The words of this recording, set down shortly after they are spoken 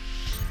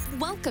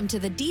Welcome to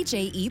the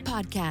DJE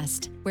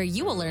podcast, where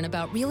you will learn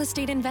about real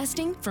estate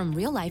investing from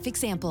real-life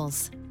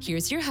examples.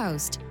 Here's your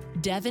host,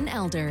 Devin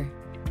Elder.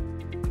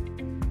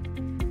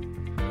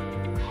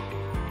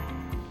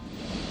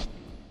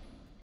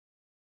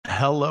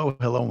 Hello,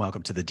 and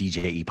welcome to the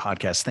DJE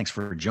podcast. Thanks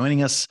for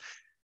joining us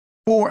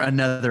for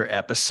another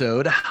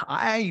episode.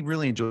 I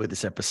really enjoyed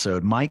this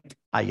episode. Mike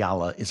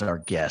Ayala is our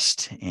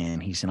guest,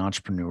 and he's an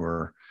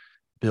entrepreneur,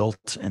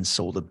 built and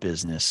sold a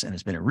business, and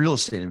has been a real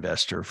estate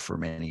investor for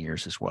many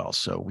years as well.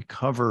 So we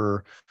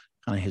cover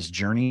kind of his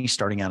journey,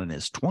 starting out in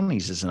his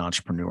 20s as an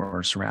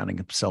entrepreneur, surrounding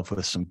himself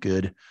with some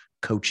good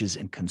coaches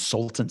and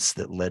consultants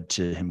that led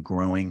to him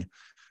growing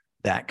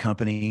that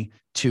company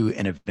to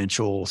an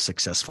eventual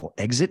successful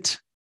exit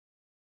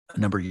a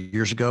number of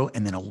years ago,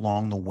 and then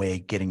along the way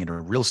getting into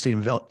real estate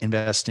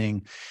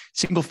investing,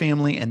 single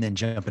family, and then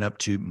jumping up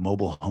to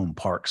mobile home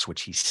parks,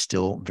 which he's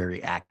still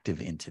very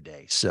active in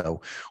today. So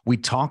we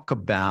talk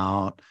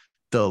about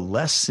the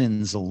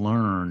lessons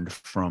learned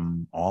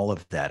from all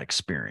of that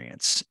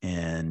experience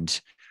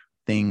and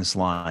things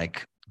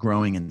like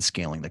growing and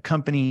scaling the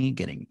company,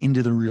 getting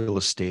into the real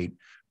estate,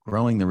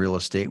 growing the real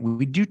estate.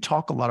 We do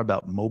talk a lot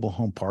about mobile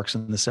home parks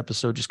in this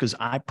episode, just because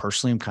I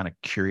personally am kind of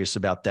curious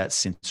about that,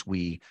 since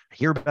we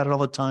hear about it all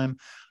the time.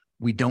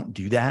 We don't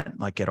do that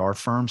like at our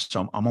firm.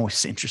 So I'm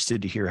always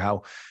interested to hear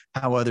how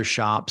other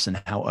shops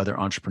and how other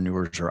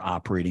entrepreneurs are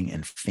operating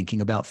and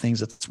thinking about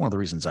things. That's one of the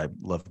reasons I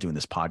love doing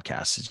this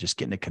podcast, is just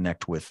getting to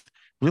connect with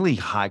really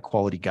high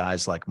quality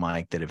guys like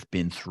Mike that have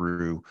been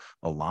through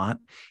a lot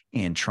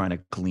and trying to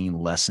glean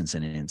lessons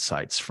and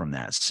insights from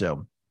that.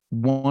 So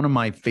one of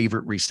my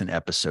favorite recent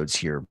episodes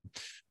here,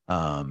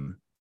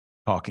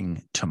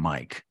 talking to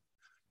Mike.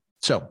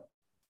 So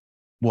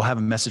we'll have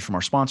a message from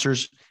our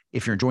sponsors.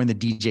 If you're enjoying the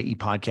DJE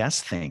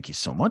podcast, thank you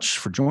so much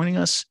for joining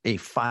us. A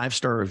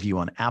 5-star review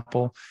on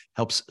Apple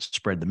helps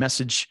spread the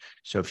message.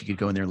 So if you could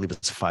go in there and leave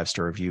us a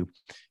 5-star review,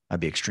 I'd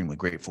be extremely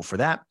grateful for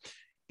that.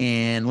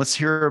 And let's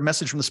hear a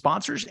message from the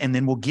sponsors, and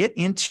then we'll get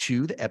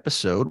into the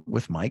episode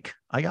with Mike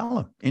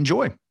Ayala.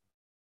 Enjoy.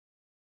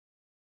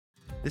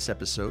 This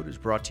episode is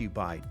brought to you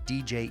by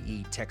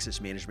DJE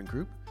Texas Management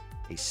Group,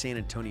 a San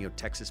Antonio,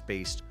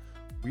 Texas-based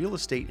real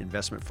estate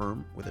investment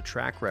firm with a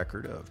track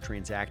record of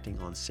transacting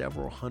on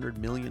several $100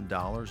 million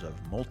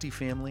of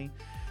multifamily,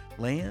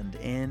 land,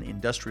 and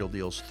industrial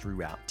deals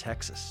throughout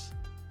Texas.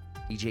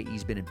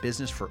 DJE's been in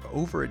business for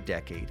over a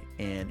decade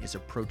and is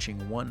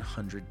approaching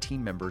 100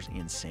 team members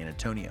in San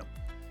Antonio.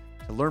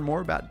 To learn more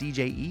about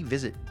DJE,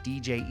 visit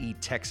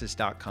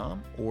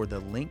djetexas.com or the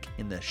link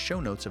in the show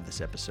notes of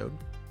this episode.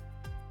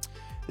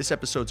 This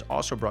episode is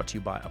also brought to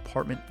you by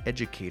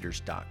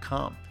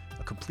apartmenteducators.com,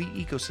 a complete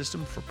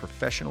ecosystem for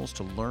professionals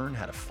to learn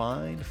how to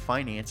find,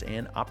 finance,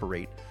 and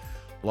operate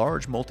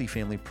large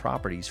multifamily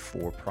properties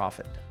for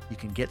profit. You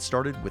can get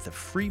started with a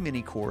free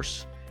mini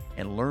course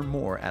and learn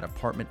more at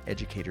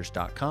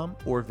apartmenteducators.com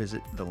or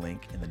visit the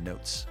link in the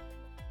notes.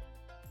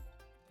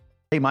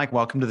 Hey, Mike,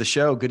 welcome to the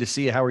show. Good to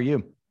see you. How are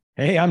you?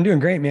 Hey, I'm doing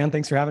great, man.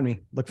 Thanks for having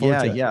me. Look forward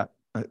to it. Yeah.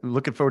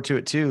 Looking forward to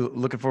it too.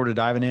 Looking forward to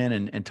diving in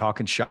and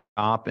talking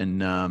shop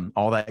and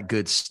all that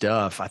good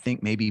stuff. I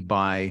think maybe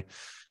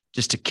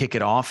just to kick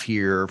it off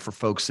here for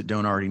folks that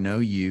don't already know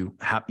you,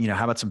 how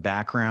about some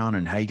background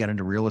and how you got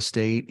into real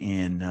estate?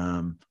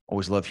 And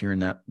always love hearing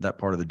that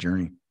part of the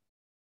journey.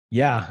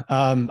 Yeah.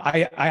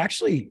 I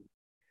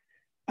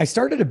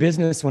started a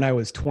business when I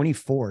was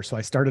 24. So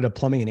I started a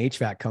plumbing and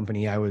HVAC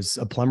company. I was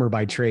a plumber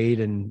by trade.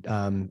 And,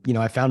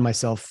 I found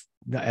myself,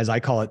 as I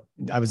call it,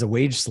 I was a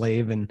wage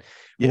slave and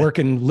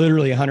working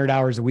literally 100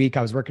 hours a week.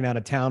 I was working out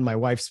of town. My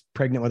wife's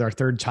pregnant with our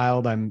third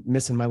child. I'm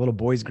missing my little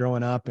boys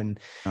growing up. And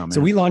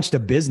so we launched a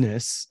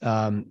business.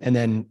 And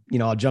then,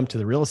 I'll jump to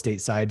the real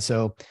estate side.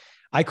 So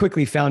I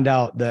quickly found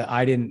out that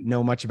I didn't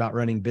know much about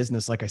running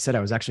business. Like I said,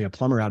 I was actually a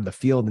plumber out of the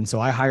field. And so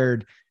I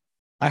hired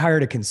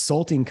a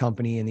consulting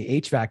company in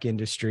the HVAC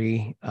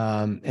industry.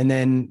 And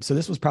then, so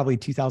this was probably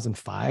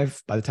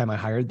 2005 by the time I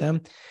hired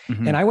them.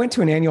 Mm-hmm. And I went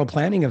to an annual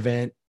planning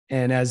event.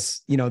 And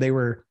as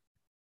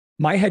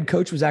my head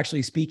coach was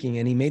actually speaking,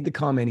 and he made the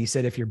comment, he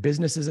said, if your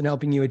business isn't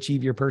helping you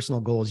achieve your personal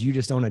goals, you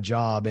just own a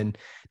job. And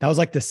that was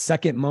like the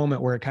second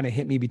moment where it kind of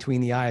hit me between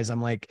the eyes.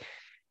 I'm like,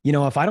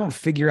 if I don't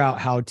figure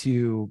out how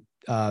to,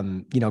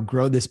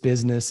 grow this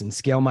business and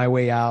scale my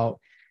way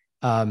out,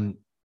 and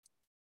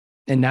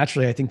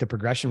naturally, I think the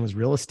progression was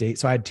real estate.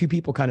 So I had two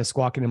people kind of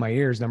squawking in my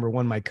ears. Number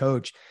one, my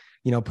coach,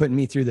 putting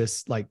me through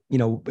this, like,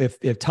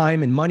 if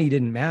time and money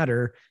didn't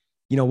matter,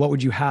 what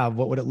would you have?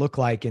 What would it look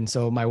like? And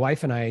so my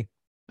wife and I,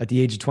 at the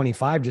age of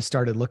 25, just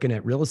started looking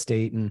at real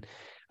estate. And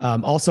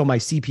also my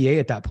CPA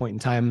at that point in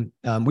time,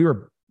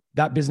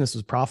 that business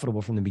was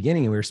profitable from the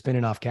beginning, and we were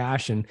spinning off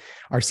cash. And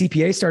our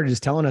CPA started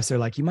just telling us, they're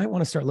like, you might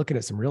want to start looking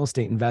at some real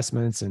estate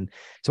investments. And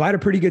so I had a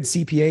pretty good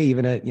CPA,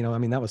 even at,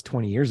 that was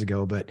 20 years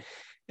ago, but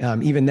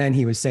even then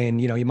he was saying,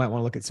 you might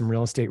want to look at some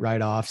real estate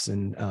write-offs.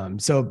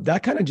 And so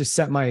that kind of just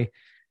set my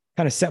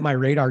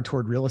radar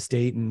toward real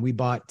estate. And we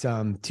bought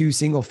 2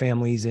 single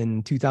families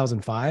in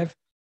 2005.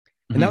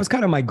 And that was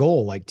kind of my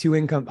goal, like 2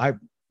 income.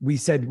 we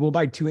said, we'll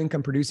buy 2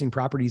 income producing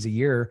properties a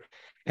year.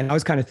 And I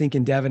was kind of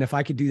thinking, Devin, if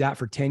I could do that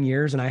for 10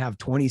 years and I have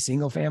 20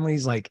 single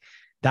families, like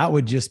that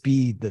would just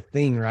be the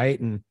thing. Right.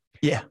 And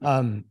Yeah.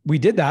 we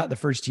did that the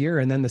first year.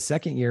 And then the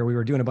second year we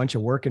were doing a bunch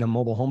of work in a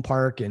mobile home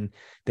park and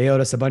they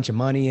owed us a bunch of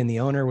money and the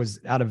owner was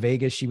out of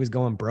Vegas. She was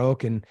going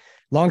broke. And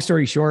long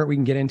story short, we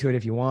can get into it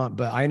if you want,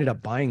 but I ended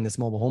up buying this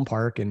mobile home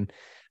park. And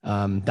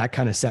that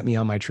kind of set me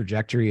on my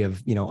trajectory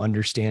of,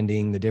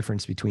 understanding the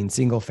difference between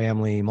single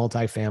family,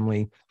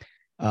 multifamily.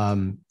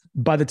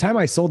 By the time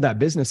I sold that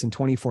business in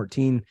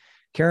 2014,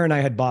 Kara and I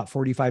had bought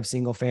 45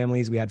 single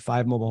families. We had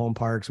 5 mobile home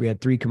parks. We had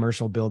 3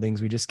 commercial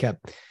buildings. We just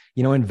kept,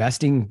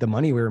 investing the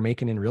money we were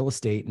making in real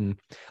estate. And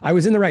I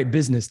was in the right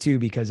business too,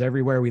 because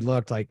everywhere we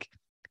looked, like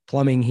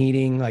plumbing,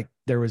 heating, like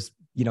there was,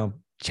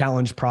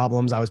 challenge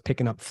problems. I was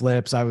picking up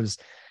flips. I was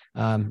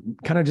kind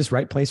of just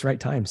right place, right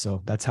time.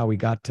 So that's how we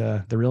got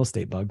the real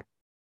estate bug.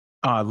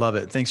 Oh, I love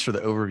it. Thanks for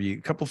the overview.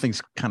 A couple of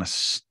things kind of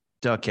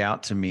stuck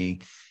out to me.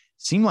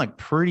 Seemed like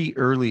pretty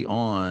early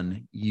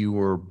on, you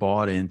were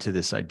bought into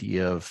this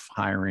idea of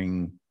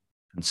hiring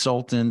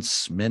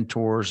consultants,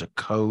 mentors, a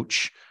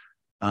coach.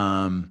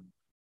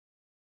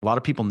 A lot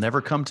of people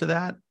never come to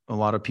that. A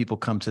lot of people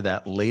come to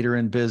that later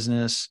in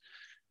business.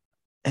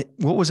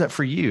 What was that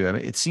for you? I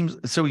mean, it seems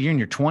so you're in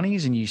your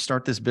 20s and you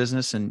start this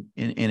business and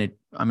it,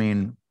 I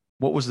mean,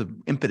 what was the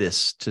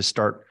impetus to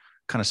start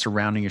kind of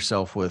surrounding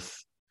yourself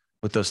with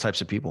those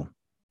types of people?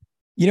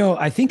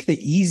 I think the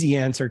easy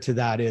answer to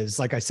that is,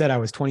 like I said, I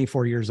was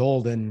 24 years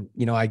old and,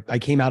 I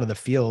came out of the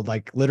field,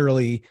 like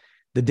literally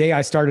the day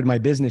I started my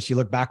business, you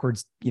look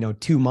backwards,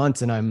 2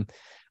 months and I'm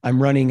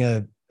running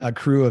a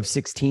crew of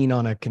 16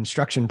 on a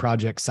construction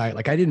project site.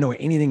 Like I didn't know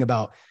anything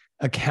about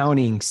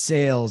accounting,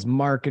 sales,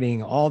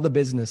 marketing, all the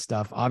business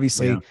stuff.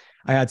 Obviously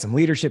I had some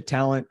leadership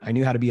talent. I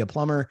knew how to be a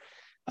plumber.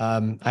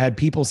 I had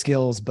people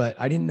skills, but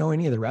I didn't know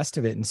any of the rest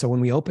of it. And so when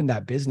we opened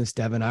that business,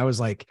 Devin, I was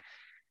like,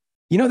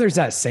 there's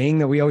that saying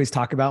that we always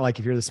talk about, like,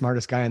 if you're the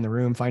smartest guy in the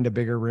room, find a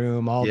bigger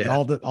room, all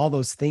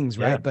those things.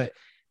 Right. Yeah. But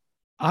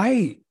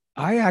I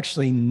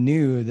actually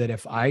knew that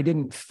if I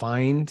didn't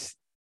find,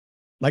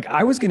 like,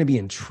 I was going to be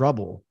in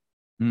trouble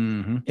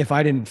if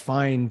I didn't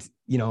find,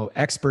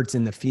 experts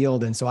in the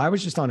field. And so I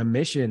was just on a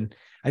mission.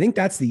 I think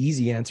that's the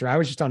easy answer. I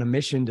was just on a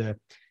mission to,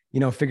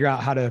 figure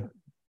out how to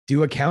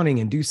do accounting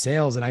and do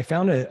sales. And I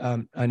found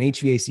an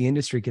HVAC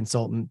industry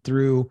consultant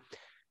through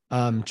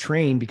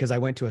Train, because I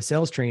went to a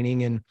sales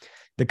training, and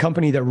the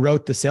company that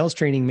wrote the sales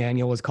training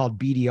manual was called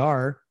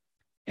BDR.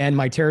 And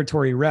my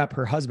territory rep,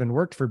 her husband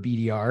worked for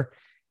BDR.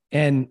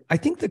 And I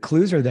think the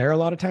clues are there a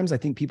lot of times. I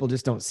think people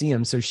just don't see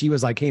them. So she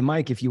was like, hey,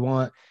 Mike, if you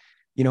want,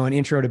 an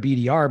intro to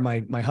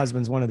BDR, my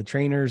husband's one of the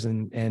trainers.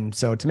 And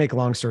so to make a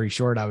long story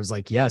short, I was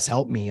like, yes,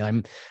 help me.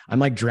 I'm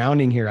like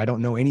drowning here. I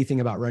don't know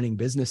anything about running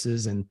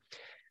businesses. And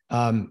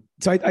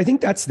so I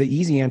think that's the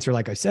easy answer,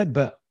 like I said,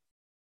 but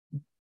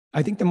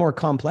I think the more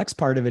complex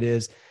part of it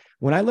is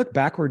when I look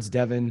backwards,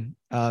 Devin,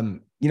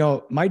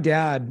 my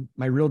dad,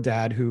 my real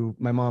dad, who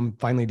my mom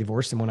finally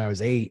divorced him when I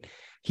was 8,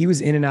 he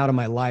was in and out of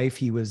my life.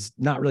 He was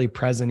not really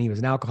present. He was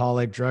an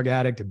alcoholic, drug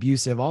addict,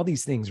 abusive, all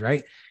these things.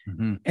 Right.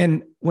 Mm-hmm.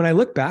 And when I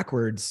look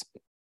backwards,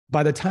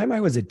 by the time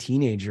I was a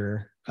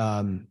teenager,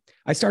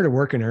 I started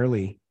working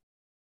early,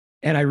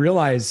 and I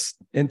realized,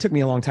 and it took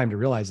me a long time to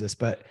realize this,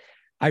 but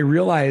I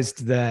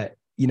realized that,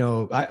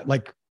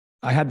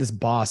 I had this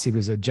boss. He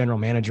was a general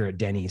manager at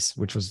Denny's,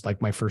 which was like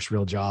my first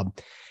real job.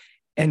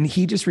 And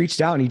he just reached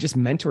out and he just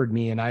mentored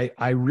me. And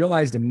I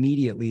realized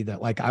immediately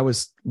that, like, I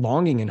was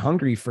longing and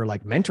hungry for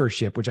like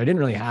mentorship, which I didn't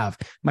really have.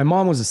 My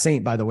mom was a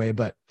saint, by the way,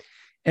 but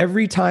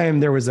every time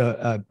there was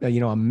a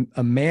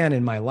man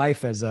in my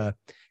life as a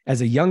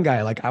young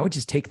guy, like, I would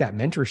just take that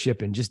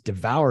mentorship and just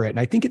devour it. And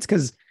I think it's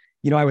because,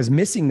 I was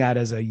missing that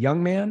as a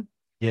young man.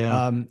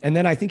 Yeah. And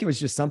then I think it was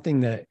just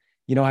something that,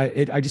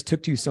 I just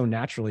took to so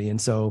naturally.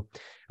 And so,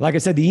 like I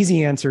said, the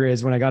easy answer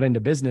is when I got into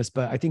business,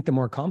 but I think the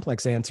more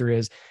complex answer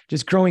is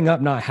just growing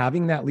up, not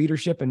having that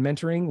leadership and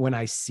mentoring. When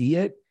I see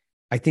it,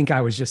 I think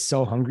I was just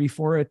so hungry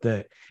for it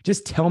that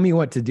just tell me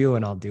what to do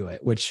and I'll do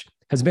it, which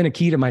has been a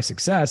key to my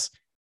success,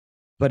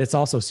 but it's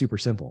also super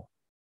simple.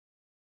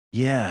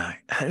 Yeah,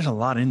 there's a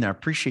lot in there. I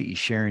appreciate you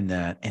sharing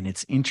that. And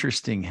it's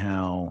interesting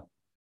how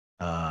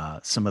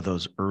some of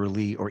those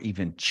early or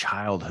even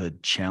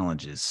childhood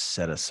challenges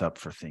set us up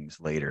for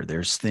things later.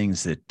 There's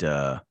things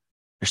that,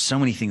 there's so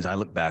many things I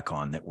look back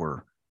on that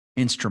were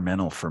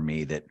instrumental for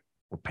me that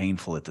were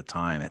painful at the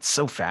time. It's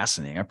so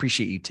fascinating. I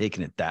appreciate you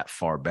taking it that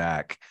far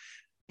back.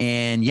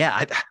 And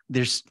yeah,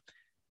 there's,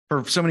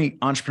 for so many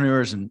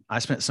entrepreneurs, and I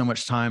spent so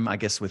much time, I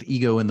guess, with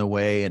ego in the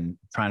way and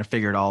trying to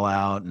figure it all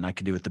out, and I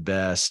could do it the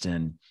best.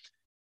 And,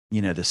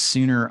 the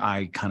sooner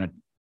I kind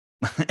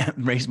of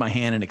raise my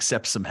hand and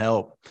accept some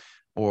help,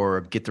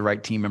 or get the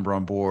right team member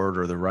on board,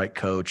 or the right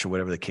coach, or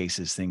whatever the case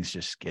is, things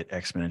just get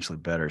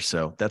exponentially better.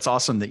 So that's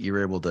awesome that you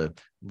were able to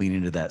lean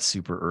into that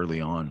super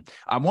early on.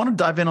 I want to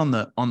dive in on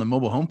the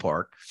mobile home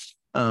park.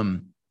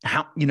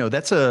 How,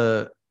 that's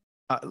tell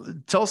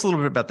us a little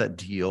bit about that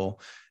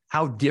deal.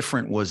 how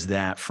different was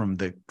that from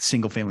the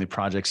single family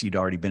projects you'd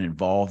already been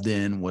involved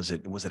in? Was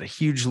it a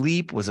huge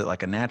leap? Was it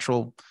like a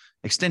natural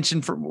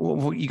extension for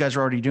what you guys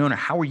are already doing? Or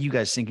how were you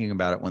guys thinking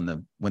about it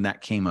when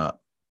that came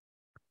up?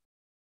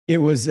 It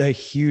was a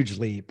huge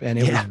leap, and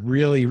it was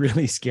really,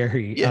 really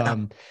scary. Yeah.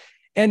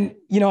 And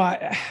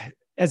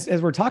as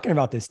we're talking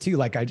about this too,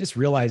 like I just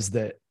realized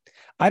that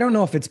I don't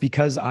know if it's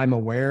because I'm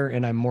aware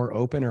and I'm more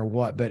open or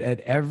what, but at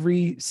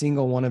every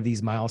single one of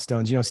these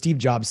milestones, Steve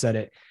Jobs said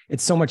it,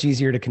 it's so much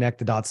easier to connect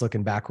the dots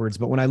looking backwards.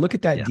 But when I look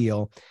at that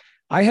deal,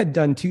 I had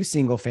done 2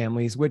 single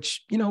families,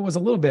 which, was a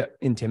little bit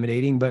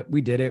intimidating, but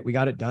we did it. We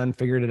got it done,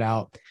 figured it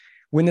out.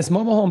 When this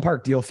mobile home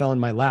park deal fell in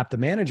my lap, the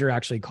manager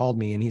actually called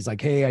me and he's like,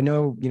 "Hey, I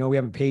know, we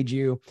haven't paid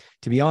you.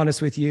 To be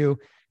honest with you,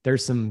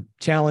 there's some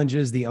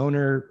challenges." The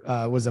owner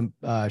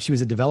she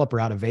was a developer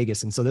out of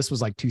Vegas. And so this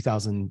was like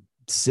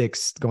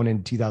 2006 going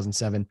into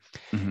 2007.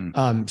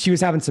 Mm-hmm. She was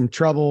having some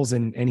troubles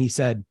and he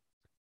said,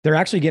 "They're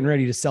actually getting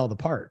ready to sell the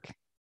park."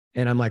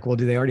 And I'm like, "Well,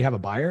 do they already have a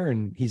buyer?"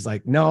 And he's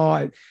like,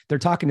 "No, they're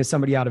talking to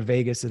somebody out of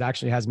Vegas. It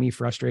actually has me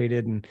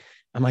frustrated." And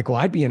I'm like, "Well,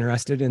 I'd be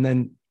interested." And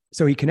then,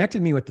 so he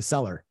connected me with the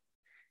seller.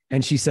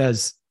 And she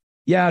says,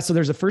 "Yeah, so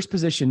there's a first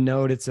position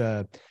note. It's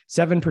a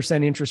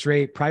 7% interest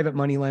rate, private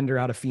money lender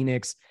out of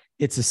Phoenix.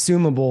 It's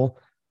assumable.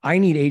 I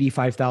need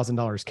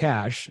 $85,000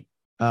 cash.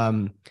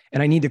 And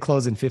I need to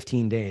close in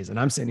 15 days. And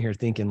I'm sitting here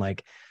thinking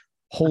like,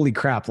 holy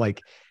crap,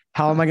 like,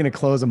 how am I going to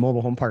close a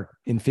mobile home park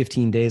in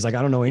 15 days? Like,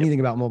 I don't know anything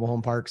about mobile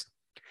home parks.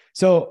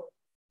 So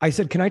I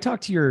said, "Can I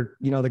talk to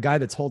the guy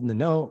that's holding the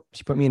note?"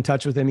 She put me in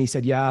touch with him. He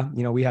said, "Yeah,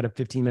 we had a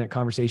 15-minute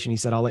conversation." He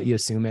said, "I'll let you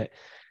assume it."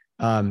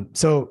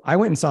 So I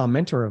went and saw a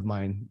mentor of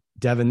mine,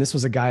 Devin. This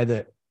was a guy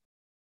that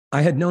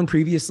I had known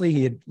previously.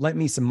 He had lent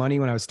me some money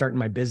when I was starting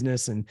my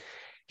business, and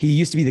he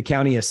used to be the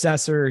county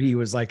assessor. He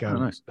was like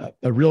a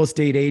real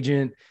estate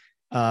agent.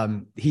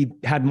 He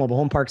had mobile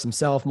home parks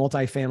himself,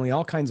 multifamily,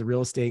 all kinds of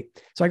real estate.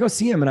 So I go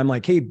see him and I'm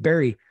like, "Hey,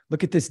 Barry,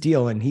 look at this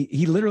deal." And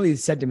he literally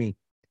said to me,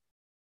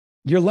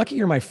 "You're lucky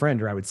you're my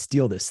friend or I would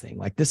steal this thing.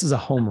 Like, this is a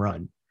home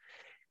run."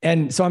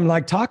 And so I'm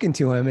like talking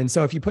to him. And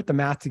so if you put the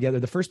math together,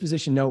 the first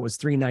position note was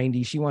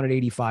 390. She wanted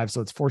 85.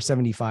 So it's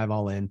 475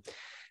 all in.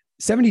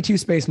 72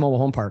 space mobile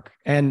home park.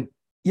 And,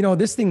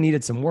 this thing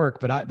needed some work,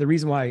 but the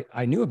reason why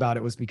I knew about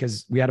it was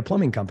because we had a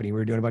plumbing company. We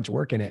were doing a bunch of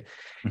work in it.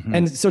 Mm-hmm.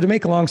 And so to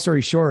make a long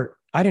story short,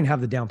 I didn't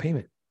have the down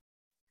payment.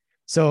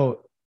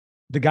 So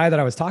the guy that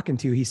I was talking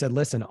to, he said,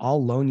 "Listen,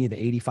 I'll loan you the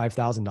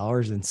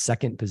 $85,000 in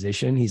second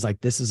position." He's like,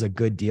 "This is a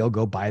good deal.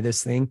 Go buy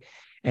this thing."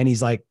 And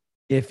he's like,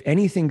 "If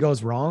anything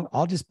goes wrong,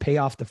 I'll just pay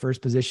off the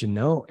first position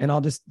note and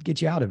I'll just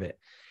get you out of it."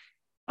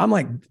 I'm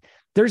like,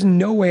 there's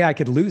no way I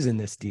could lose in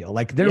this deal.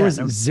 Like there was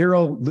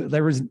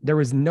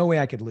no way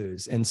I could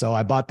lose. And so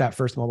I bought that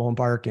first mobile home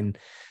park and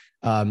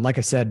like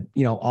I said,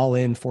 all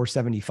in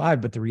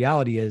 475. But the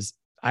reality is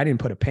I didn't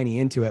put a penny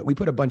into it. We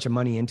put a bunch of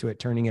money into it,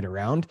 turning it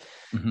around.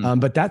 Mm-hmm.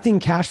 But that thing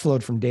cash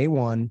flowed from day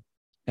one.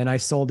 And I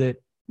sold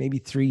it maybe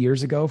 3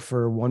 years ago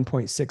for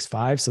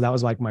 1.65. So that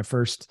was like my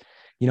first,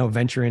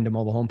 venture into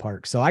mobile home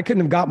park. So I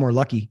couldn't have got more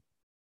lucky.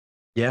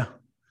 Yeah.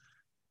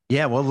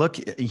 Yeah. Well, look,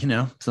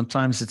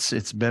 sometimes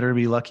it's better to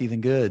be lucky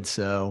than good.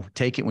 So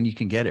take it when you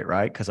can get it,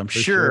 right? Because I'm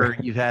sure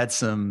you've had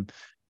some,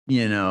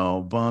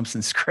 bumps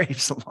and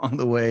scrapes along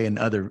the way in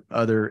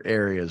other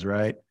areas,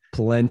 right?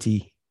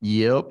 Plenty.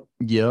 Yep.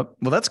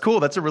 Well, that's cool.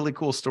 That's a really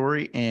cool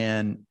story.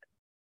 And,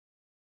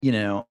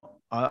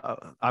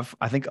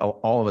 I think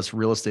all of us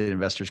real estate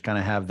investors kind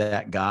of have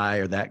that guy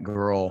or that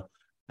girl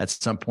at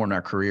some point in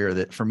our career.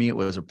 That for me, it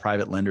was a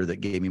private lender that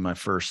gave me my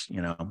first,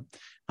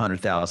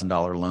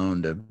 $100,000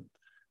 loan to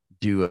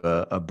do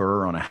a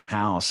burr on a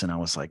house. And I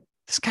was like,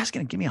 this guy's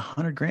going to give me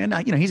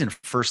 $100,000. He's in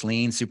first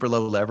lien, super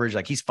low leverage.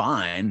 Like he's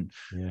fine.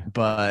 Yeah.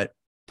 But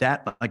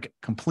that like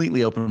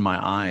completely opened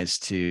my eyes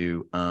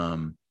to,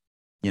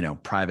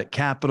 private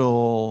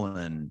capital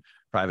and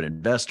private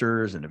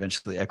investors and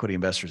eventually equity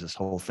investors, this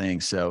whole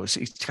thing. So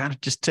it kind of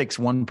just takes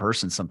one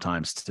person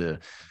sometimes to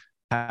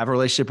have a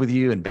relationship with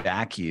you and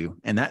back you.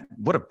 And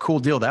what a cool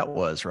deal that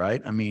was,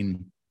 right? I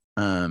mean,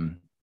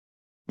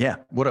 yeah,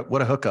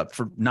 what a hookup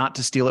for not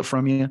to steal it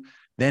from you,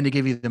 then to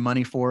give you the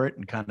money for it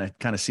and kind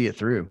of see it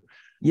through.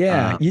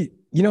 Yeah.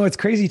 It's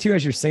crazy too,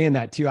 as you're saying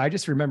that too. I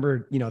just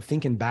remember,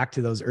 thinking back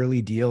to those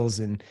early deals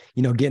and,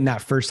 getting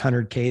that first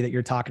 100K that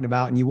you're talking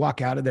about, and you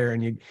walk out of there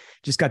and you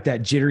just got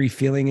that jittery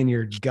feeling in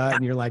your gut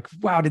and you're like,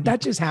 wow, did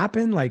that just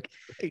happen? Like,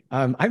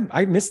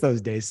 I miss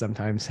those days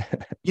sometimes.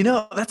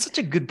 That's such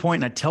a good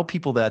point. And I tell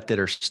people that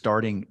are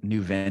starting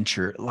new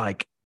venture,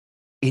 like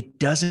it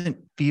doesn't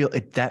feel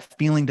that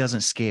feeling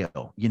doesn't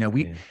scale.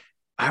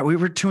 We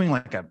were doing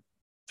like a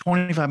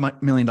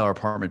 $25 million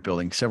apartment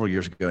building several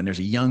years ago. And there's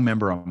a young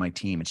member on my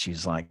team and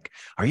she's like,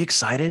 "Are you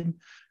excited?"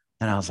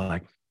 And I was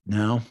like,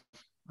 "No,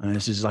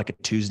 this is like a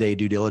Tuesday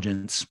due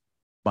diligence,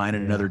 buying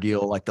another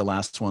deal like the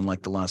last one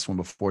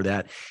before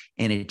that."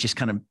 And it just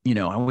kind of,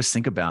 I always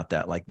think about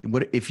that. Like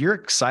what, if you're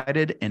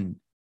excited and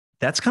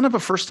that's kind of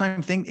a first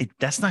time thing,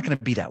 that's not going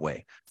to be that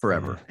way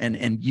forever. Yeah.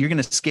 And you're going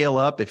to scale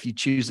up if you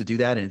choose to do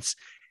that. And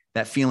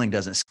that feeling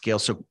doesn't scale.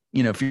 So,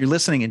 if you're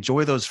listening,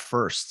 enjoy those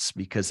firsts,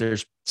 because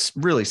there's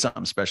really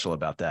something special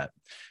about that,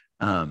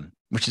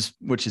 which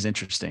is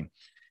interesting.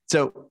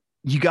 So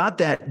you got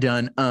that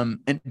done. And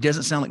it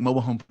doesn't sound like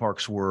mobile home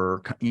parks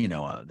were,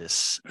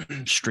 this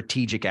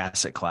strategic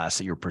asset class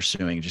that you're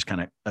pursuing. Just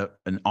kind of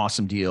an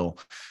awesome deal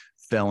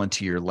fell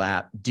into your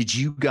lap. Did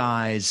you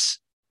guys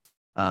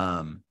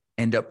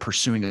end up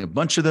pursuing a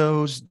bunch of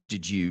those?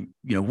 Did you,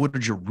 what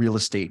did your real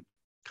estate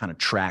kind of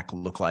track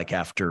look like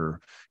after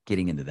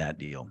getting into that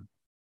deal?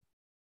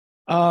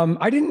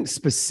 I didn't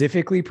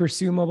specifically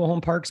pursue mobile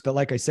home parks, but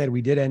like I said,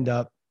 we did end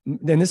up,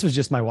 and this was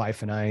just my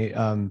wife and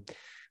I,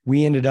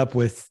 we ended up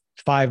with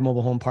 5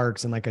 mobile home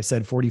parks. And like I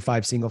said,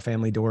 45 single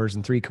family doors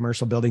and 3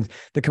 commercial buildings.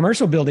 The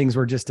commercial buildings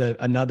were just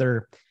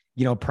another,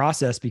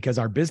 process because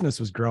our business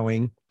was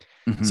growing.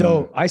 Mm-hmm.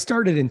 So I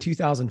started in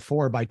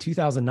 2004. By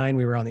 2009,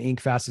 we were on the Inc.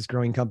 fastest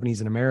growing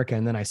companies in America.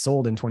 And then I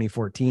sold in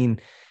 2014.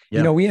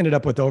 Yep. We ended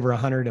up with over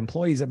 100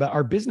 employees, but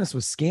our business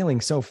was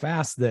scaling so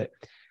fast that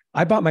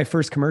I bought my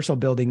first commercial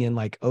building in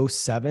like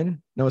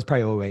 07. No, it was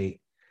probably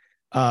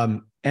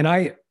 08. And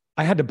I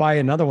had to buy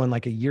another one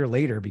like a year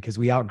later because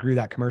we outgrew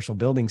that commercial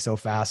building so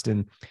fast.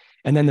 And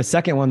then the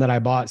second one that I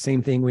bought,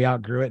 same thing, we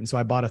outgrew it. And so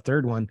I bought a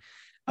third one.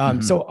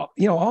 So,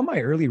 all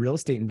my early real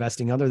estate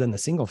investing, other than the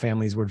single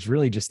families, was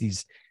really just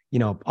these,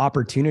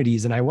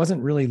 opportunities. And I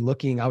wasn't really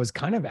looking, I was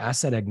kind of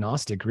asset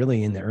agnostic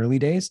really in the early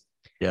days.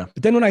 Yeah.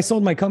 But then when I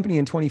sold my company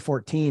in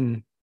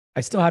 2014,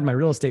 I still had my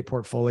real estate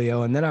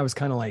portfolio. And then I was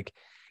kind of like,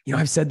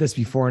 I've said this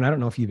before, and I don't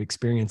know if you've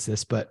experienced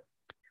this, but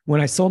when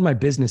I sold my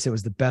business, it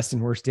was the best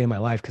and worst day of my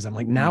life. Cause I'm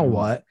like, now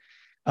what?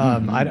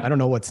 I don't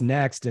know what's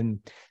next. And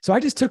so I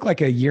just took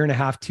like a year and a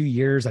half, 2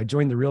 years. I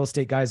joined the real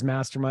estate guys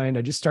mastermind.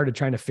 I just started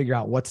trying to figure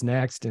out what's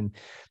next. And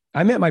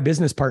I met my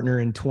business partner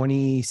in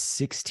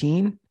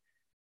 2016.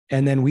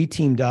 And then we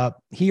teamed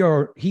up. He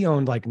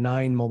owned like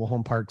 9 mobile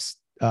home parks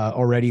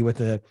already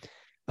with a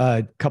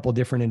couple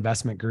different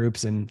investment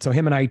groups. And so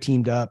him and I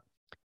teamed up,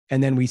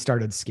 and then we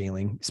started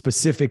scaling,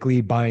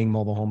 specifically buying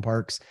mobile home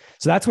parks.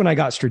 So that's when I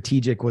got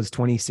strategic, was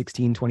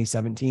 2016,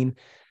 2017.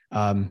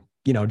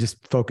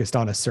 Just focused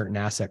on a certain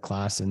asset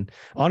class. And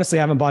honestly,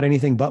 I haven't bought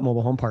anything but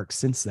mobile home parks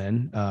since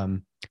then.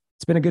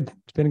 It's been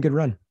a good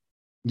run.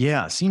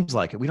 Yeah. It seems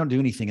like it. We don't do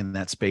anything in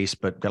that space,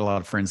 but got a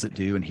lot of friends that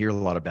do and hear a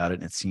lot about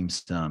it. And it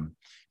seems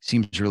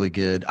really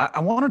good. I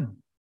want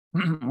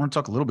to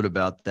talk a little bit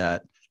about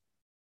that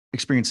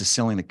experience of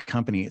selling the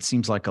company. It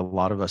seems like a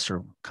lot of us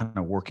are kind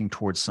of working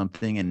towards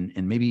something.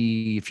 And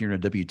maybe if you're in a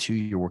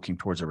W-2, you're working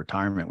towards a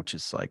retirement, which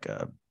is like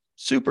a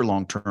super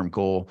long-term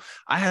goal.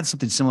 I had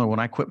something similar when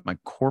I quit my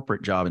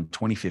corporate job in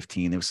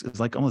 2015. It was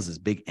like almost this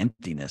big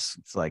emptiness.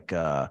 It's like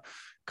kind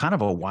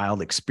of a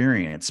wild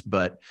experience,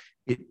 but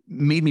it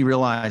made me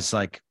realize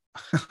like,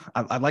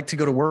 I'd like to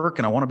go to work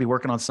and I want to be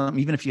working on something,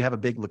 even if you have a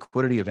big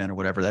liquidity event or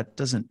whatever. That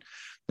doesn't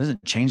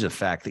change the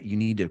fact that you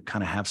need to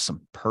kind of have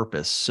some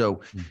purpose.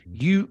 So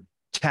you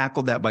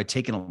tackled that by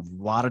taking a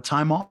lot of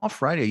time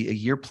off, right? A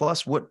year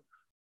plus. What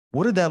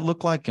did that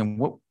look like? And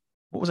what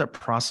was that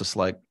process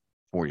like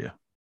for you?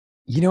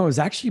 It was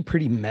actually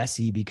pretty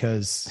messy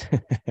because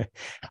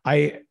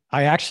I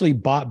actually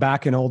bought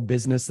back an old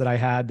business that I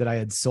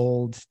had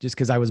sold just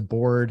because I was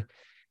bored,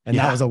 and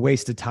that was a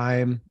waste of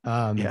time.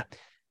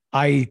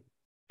 I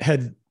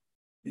had,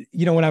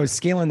 when I was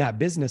scaling that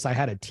business, I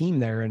had a team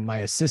there, and my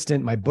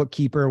assistant, my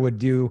bookkeeper would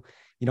do,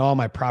 all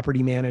my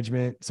property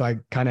management. So I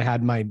kind of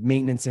had my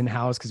maintenance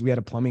in-house because we had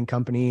a plumbing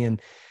company.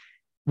 And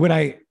when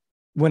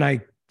I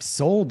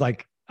sold,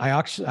 like I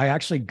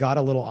actually got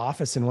a little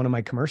office in one of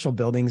my commercial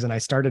buildings, and I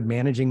started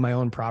managing my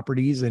own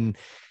properties and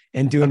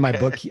doing my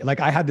book. Like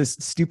I had this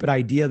stupid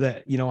idea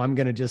that, I'm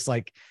going to just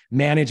like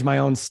manage my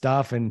own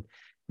stuff. And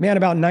man,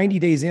 about 90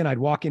 days in, I'd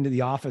walk into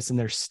the office and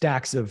there's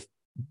stacks of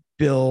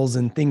bills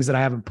and things that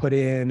I haven't put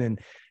in. And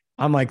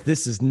I'm like,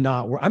 this is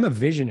not where I'm a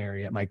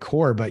visionary at my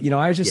core, but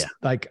I was just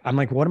like, I'm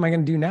like, what am I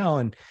going to do now?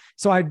 And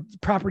so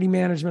property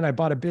management, I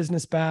bought a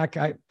business back.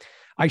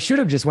 I should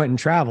have just went and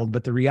traveled,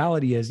 but the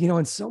reality is,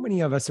 and so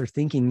many of us are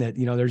thinking that,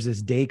 there's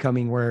this day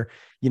coming where,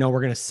 we're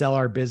going to sell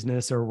our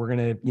business, or we're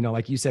going to,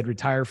 like you said,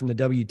 retire from the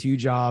W-2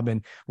 job,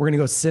 and we're going to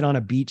go sit on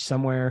a beach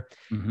somewhere.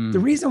 The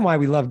reason why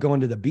we love going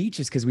to the beach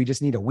is because we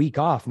just need a week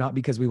off, not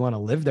because we want to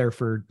live there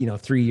for,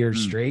 3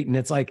 years straight. And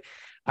it's like,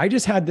 I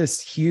just had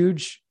this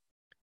huge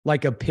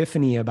like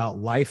epiphany about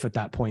life at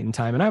that point in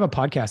time. And I have a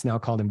podcast now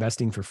called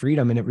Investing for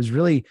Freedom. And it was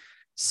really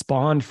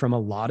spawned from a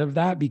lot of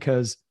that,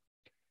 because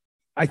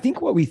I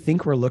think what we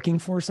think we're looking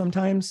for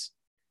sometimes,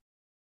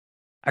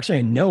 actually,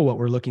 I know what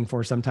we're looking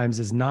for sometimes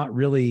is not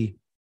really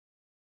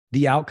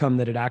the outcome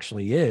that it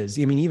actually is.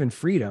 I mean, even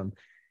freedom,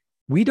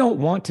 we don't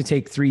want to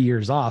take 3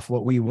 years off.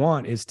 What we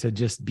want is to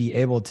just be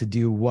able to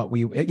do what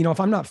we, if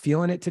I'm not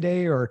feeling it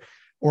today, or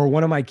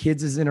one of my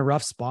kids is in a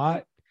rough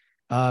spot,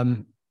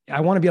 I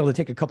want to be able to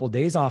take a couple of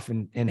days off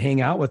and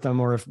hang out with them.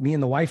 Or if me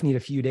and the wife need a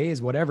few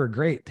days, whatever,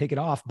 great, take it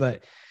off.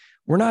 But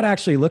we're not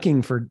actually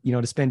looking for,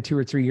 to spend 2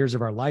 or 3 years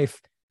of our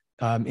life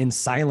in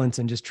silence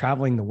and just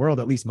traveling the world.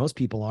 At least most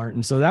people aren't.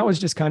 And so that was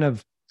just kind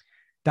of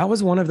that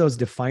was one of those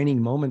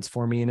defining moments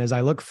for me. And as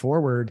I look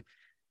forward,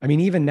 I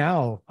mean, even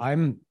now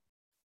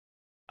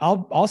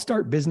I'll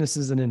start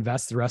businesses and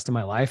invest the rest of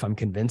my life. I'm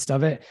convinced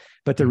of it.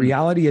 But the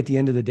reality at the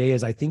end of the day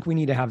is I think we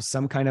need to have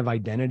some kind of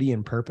identity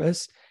and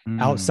purpose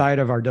outside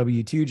of our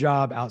W-2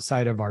 job,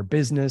 outside of our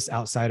business,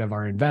 outside of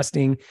our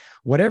investing,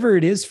 whatever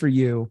it is for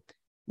you.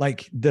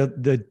 Like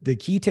the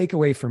key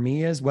takeaway for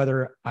me is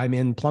whether I'm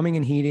in plumbing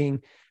and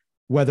heating,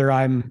 whether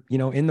I'm,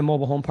 in the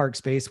mobile home park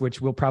space, which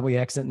we'll probably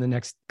exit in the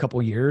next couple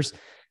of years.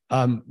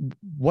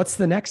 What's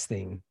the next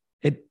thing?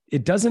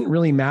 It doesn't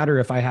really matter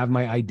if I have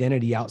my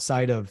identity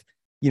outside of,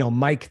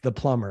 Mike, the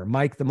plumber,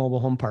 Mike, the mobile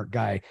home park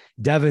guy,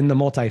 Devin, the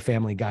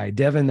multifamily guy,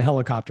 Devin, the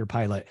helicopter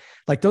pilot.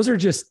 Like those are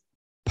just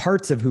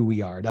parts of who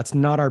we are. That's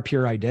not our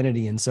pure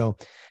identity. And so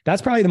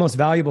that's probably the most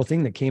valuable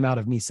thing that came out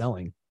of me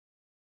selling.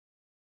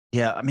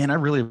 Yeah, I mean, I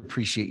really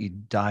appreciate you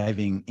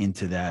diving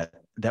into that.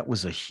 That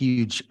was a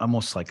huge,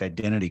 almost like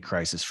identity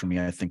crisis for me,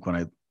 I think, when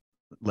I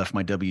left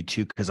my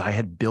W-2, because I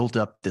had built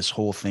up this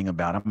whole thing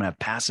about I'm going to have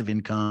passive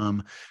income,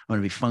 I'm going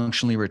to be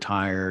functionally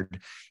retired,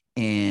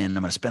 and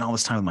I'm going to spend all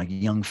this time with my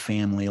young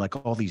family,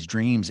 like all these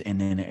dreams.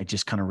 And then I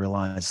just kind of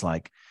realized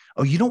like,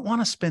 oh, you don't want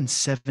to spend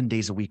 7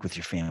 days a week with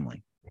your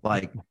family.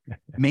 Like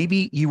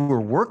maybe you were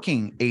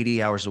working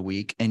 80 hours a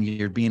week and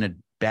you're being a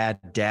bad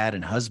dad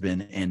and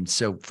husband. And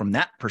so from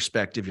that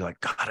perspective, you're like,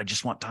 God, I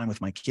just want time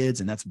with my kids.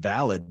 And that's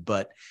valid,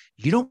 but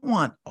you don't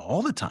want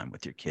all the time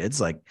with your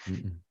kids. Like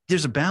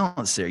there's a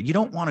balance there. You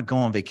don't want to go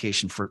on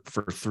vacation for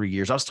 3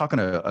 years. I was talking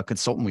to a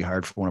consultant we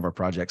hired for one of our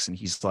projects, and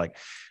he's like,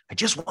 I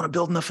just want to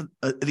build enough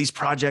of these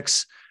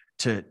projects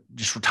to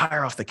just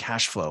retire off the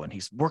cash flow. And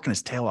he's working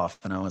his tail off.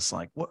 And I was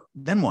like, what,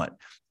 then what?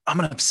 I'm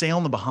going to sail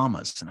in the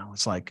Bahamas. And I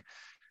was like,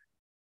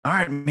 all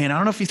right, man, I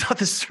don't know if you thought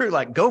this through,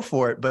 like go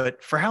for it,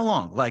 but for how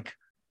long? Like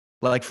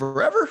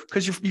forever?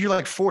 Cause you're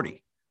like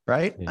 40,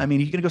 right? Yeah. I mean,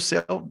 you're going to go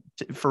sail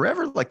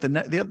forever, like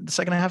the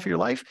second half of your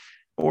life,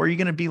 or are you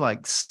going to be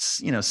like,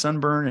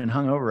 sunburned and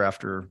hungover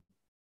after,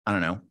 I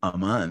don't know, a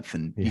month,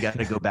 and you got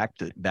to go back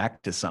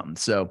to something.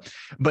 So,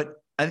 but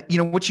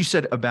what you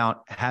said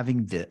about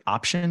having the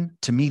option,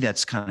 to me,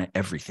 that's kind of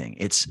everything.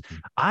 It's,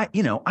 I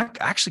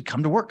actually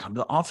come to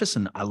the office,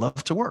 and I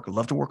love to work. I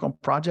love to work on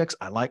projects.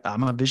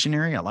 I'm a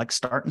visionary. I like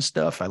starting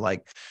stuff. I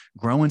like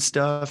growing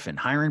stuff and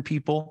hiring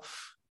people.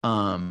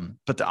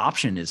 But the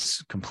option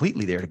is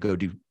completely there to go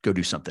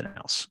do something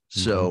else.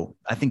 So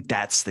I think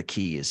that's the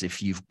key, is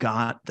if you've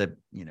got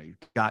you've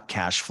got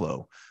cash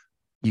flow,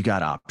 you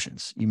got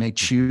options. You may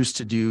choose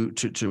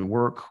to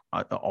work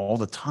all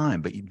the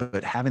time,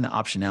 but having the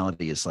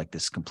optionality is like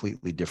this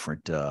completely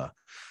different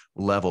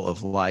level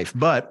of life.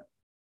 But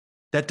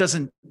that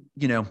doesn't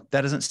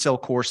sell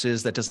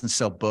courses, that doesn't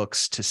sell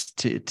books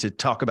to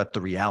talk about the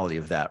reality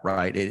of that,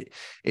 right?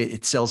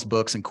 It sells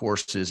books and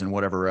courses and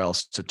whatever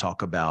else to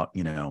talk about,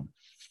 I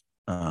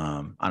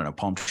don't know,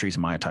 palm trees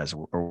and Mai Tais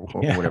or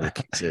whatever the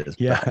case is.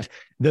 Yeah.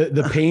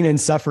 The pain and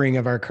suffering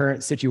of our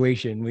current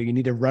situation, we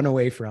need to run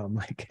away from.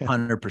 Like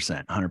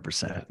 100%.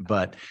 Yeah.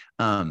 But,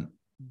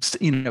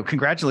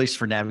 congratulations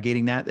for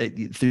navigating that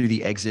through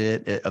the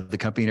exit of the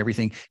company and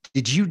everything.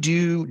 Did you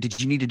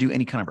need to do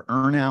any kind of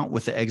earn out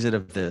with the exit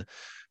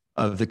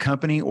of the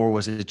company, or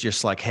was it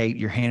just like, hey,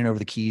 you're handing over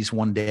the keys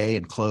one day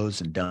and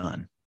close and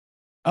done?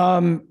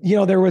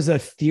 There was a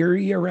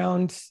theory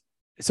around,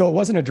 so it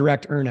wasn't a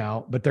direct earn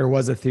out, but there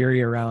was a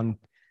theory around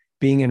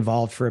being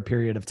involved for a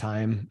period of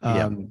time.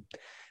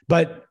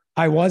 But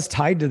I was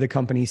tied to the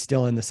company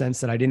still, in the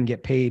sense that I didn't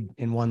get paid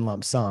in one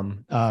lump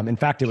sum. In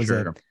fact, it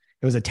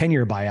was a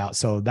 10-year buyout.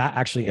 So that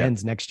actually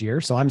ends next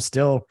year. So I'm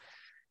still,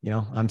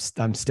 I'm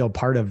still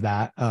part of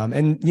that.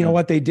 And you know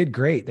what, they did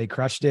great. They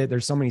crushed it.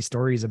 There's so many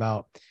stories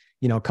about,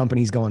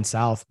 companies going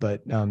south,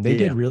 but they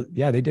did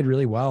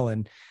really well.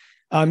 And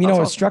it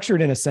was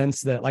structured in a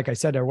sense that, like I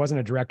said, there wasn't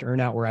a direct earn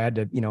out where I had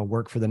to,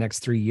 work for the next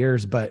 3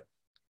 years, but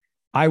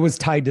I was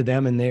tied to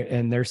them,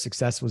 and their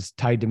success was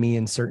tied to me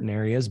in certain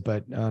areas.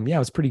 But it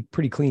was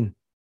pretty clean.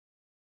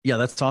 Yeah,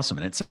 that's awesome.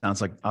 And it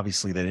sounds like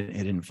obviously that it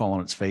didn't fall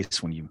on its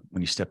face when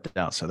you stepped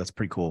out. So that's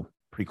pretty cool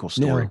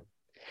story.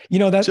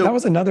 Yeah. That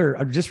was another,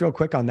 just real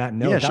quick on that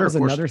note, that was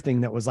another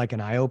thing that was like an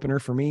eye opener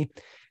for me.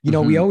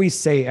 We always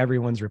say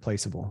everyone's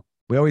replaceable.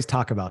 We always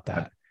talk about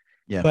that.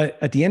 Yeah. But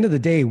at the end of the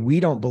day, we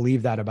don't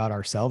believe that about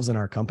ourselves and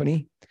our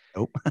company.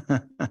 Nope.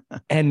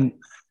 And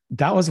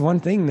that was one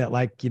thing that,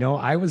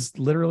 I was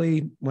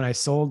literally, when I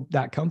sold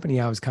that company,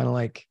 I was kind of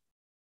like,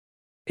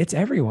 it's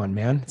everyone,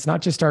 man. It's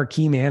not just our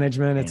key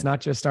management. It's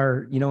not just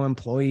our,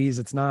 employees.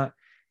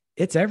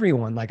 It's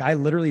everyone. Like, I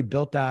literally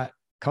built that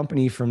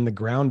company from the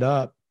ground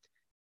up,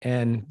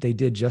 and they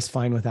did just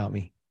fine without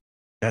me.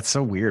 That's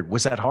so weird.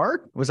 Was that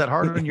hard? Was that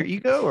hard on your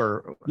ego,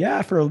 or?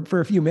 Yeah, for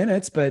a few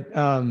minutes, but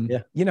I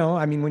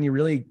mean, when you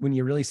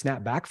really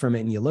snap back from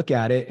it and you look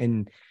at it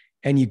and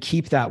you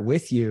keep that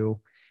with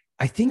you,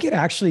 I think it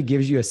actually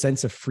gives you a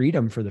sense of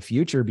freedom for the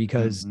future,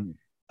 because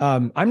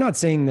I'm not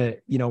saying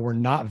that, we're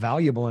not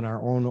valuable in our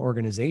own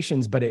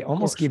organizations, but it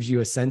almost gives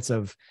you a sense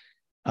of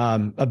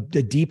a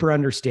deeper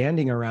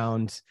understanding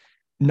around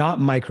not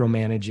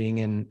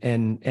micromanaging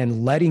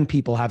and letting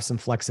people have some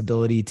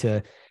flexibility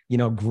to,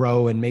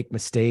 grow and make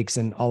mistakes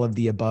and all of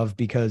the above,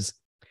 because,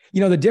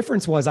 the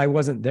difference was I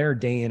wasn't there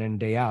day in and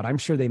day out. I'm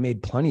sure they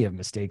made plenty of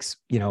mistakes,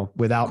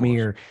 without me,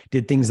 or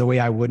did things the way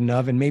I wouldn't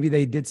have. And maybe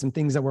they did some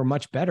things that were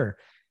much better.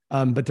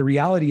 But the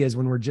reality is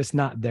when we're just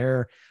not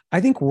there,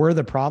 I think we're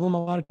the problem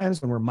a lot of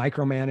times when we're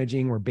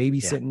micromanaging, we're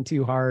babysitting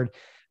too hard.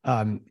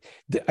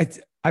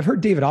 I've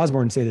heard David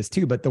Osborne say this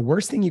too, but the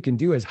worst thing you can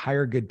do is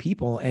hire good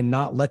people and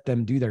not let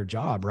them do their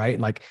job. Right.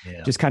 Like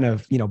just kind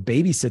of,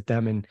 babysit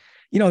them. And,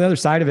 the other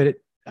side of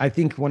it, I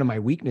think one of my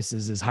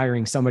weaknesses is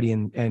hiring somebody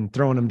and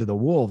throwing them to the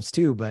wolves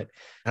too. But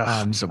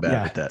I'm so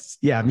bad at that.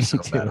 Yeah. Me so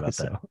too. Bad about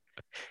that.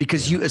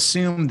 Because you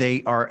assume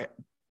they are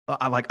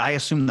I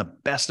assume the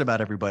best about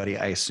everybody.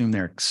 I assume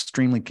they're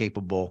extremely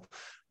capable.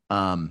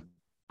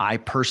 I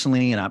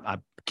personally, and I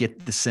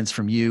get the sense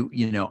from you,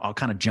 I'll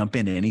kind of jump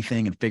into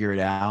anything and figure it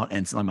out.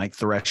 And so my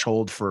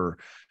threshold for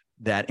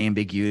that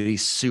ambiguity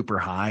is super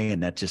high,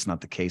 and that's just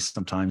not the case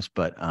sometimes.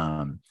 But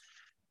 100%.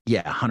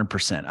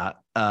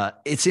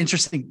 It's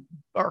interesting.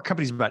 Our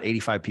company's about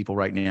 85 people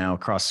right now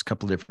across a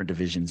couple of different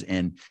divisions.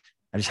 And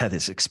I just had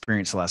this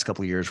experience the last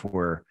couple of years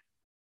where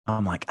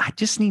I'm like, I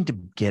just need to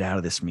get out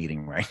of this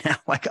meeting right now.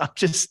 Like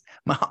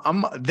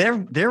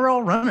they're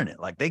all running it.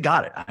 Like they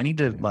got it. I need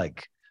to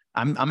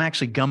I'm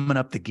actually gumming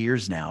up the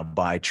gears now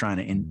by trying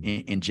to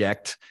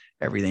inject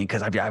everything.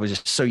 Cause I was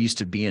just so used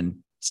to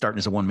starting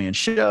as a one-man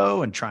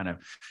show and trying to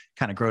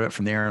kind of grow it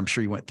from there. I'm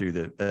sure you went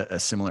through a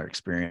similar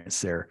experience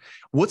there.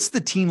 What's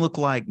the team look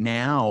like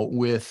now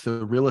with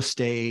the real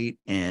estate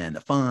and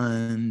the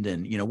fund?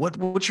 And,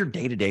 what's your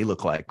day-to-day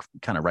look like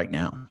kind of right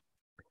now?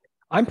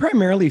 I'm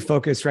primarily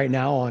focused right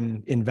now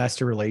on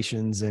investor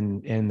relations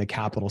and the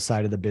capital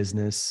side of the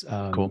business.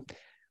 Cool.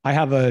 I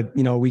have a,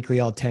 weekly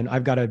L10.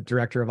 I've got a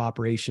director of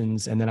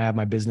operations, and then I have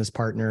my business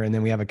partner, and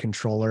then we have a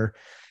controller.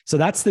 So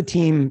that's the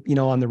team,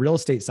 on the real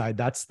estate side,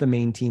 that's the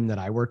main team that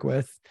I work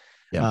with.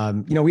 Yeah.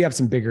 We have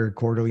some bigger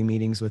quarterly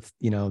meetings with,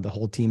 the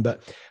whole team,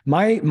 but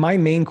my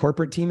main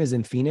corporate team is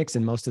in Phoenix,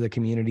 and most of the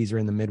communities are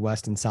in the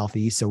Midwest and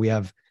Southeast. So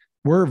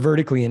we're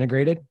vertically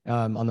integrated,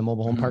 on the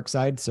mobile home park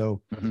side.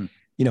 So,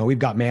 we've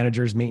got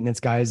managers, maintenance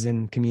guys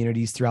in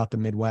communities throughout the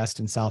Midwest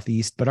and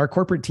Southeast, but our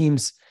corporate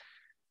team's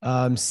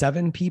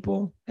 7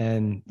 people.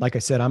 And like I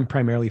said, I'm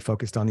primarily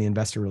focused on the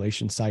investor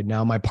relations side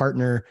now. My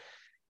partner,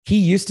 he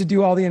used to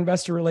do all the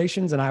investor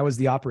relations, and I was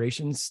the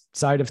operations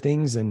side of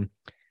things. And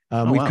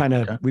we've kind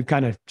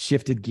of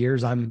shifted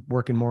gears. I'm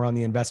working more on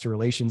the investor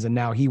relations, and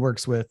now he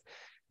works with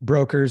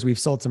brokers. We've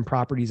sold some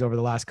properties over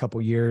the last couple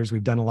of years.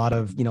 We've done a lot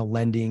of,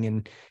 lending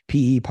and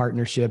PE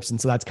partnerships. And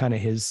so that's kind of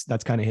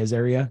his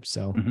area.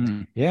 So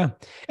yeah.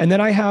 And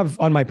then I have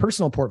on my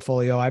personal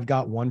portfolio, I've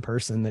got one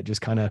person that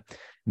just kind of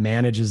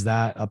manages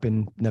that up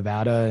in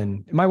Nevada.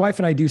 And my wife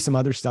and I do some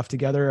other stuff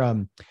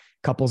together,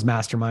 couples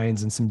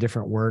masterminds and some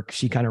different work.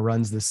 She kind of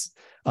runs this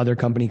other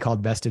company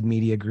called Vested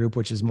Media Group,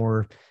 which is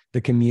more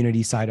the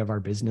community side of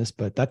our business,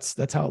 but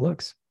that's how it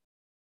looks.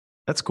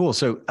 That's cool.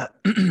 So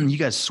you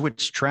guys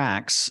switched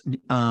tracks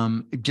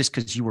just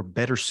because you were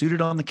better suited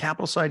on the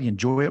capital side. You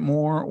enjoy it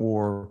more,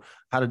 or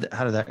how did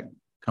that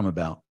come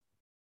about?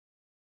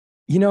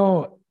 He's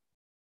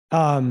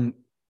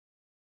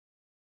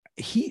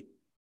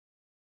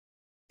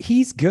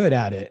good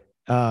at it,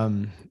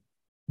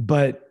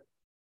 but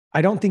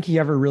I don't think he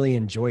ever really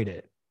enjoyed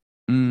it.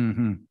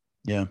 Mm-hmm.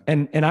 Yeah,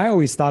 and I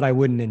always thought I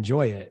wouldn't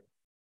enjoy it.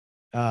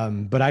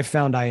 But I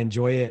found I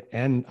enjoy it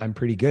and I'm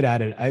pretty good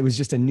at it. It was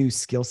just a new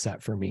skill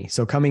set for me.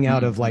 So coming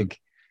out of I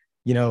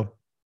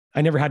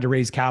never had to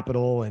raise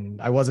capital,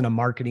 and I wasn't a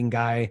marketing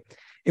guy.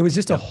 It was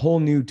just a whole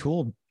new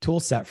tool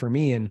set for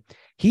me. And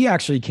he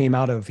actually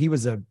he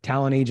was a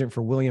talent agent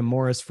for William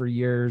Morris for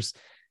years.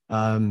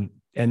 And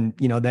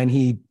then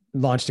he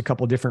launched a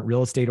couple of different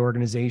real estate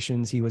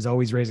organizations. He was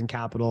always raising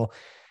capital.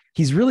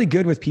 He's really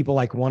good with people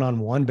like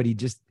one-on-one, but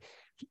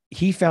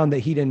he found that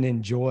he didn't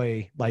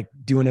enjoy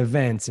doing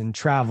events and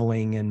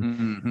traveling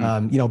and,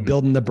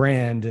 building the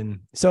brand.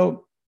 And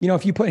so,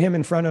 if you put him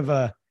in front of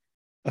a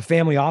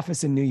family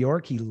office in New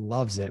York, he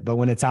loves it. But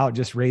when it's out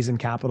just raising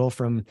capital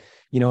from,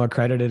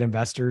 accredited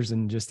investors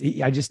and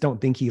I just don't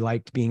think he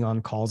liked being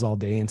on calls all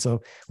day. And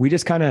so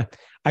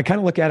I kind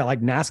of look at it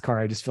like NASCAR.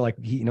 I just feel like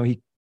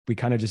we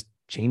kind of just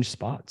changed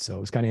spots. So it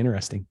was kind of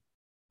interesting.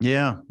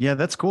 Yeah. Yeah.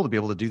 That's cool to be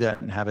able to do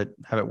that and have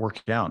it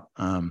work out.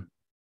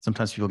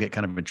 Sometimes people get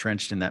kind of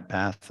entrenched in that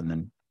path, and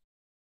then,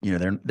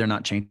 they're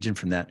not changing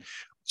from that.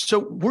 So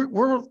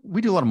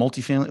we do a lot of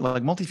multifamily.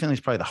 Like multifamily is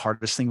probably the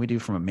hardest thing we do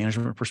from a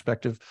management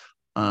perspective.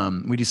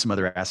 We do some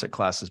other asset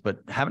classes, but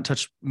haven't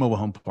touched mobile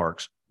home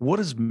parks. What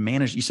does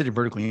you said you're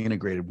vertically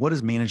integrated. What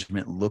does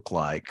management look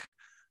like?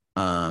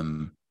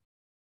 Is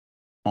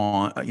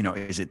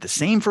it the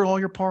same for all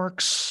your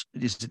parks?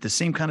 Is it the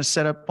same kind of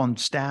setup on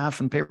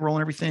staff and payroll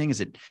and everything? Is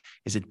it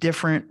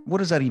different? What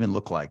does that even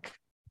look like?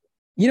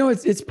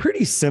 It's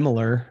pretty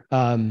similar.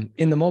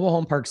 In the mobile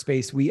home park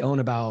space, we own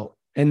about,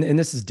 and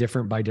this is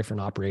different by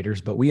different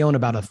operators, but we own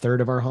about 1/3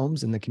 of our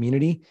homes in the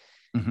community,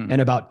 and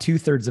about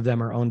 2/3 of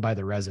them are owned by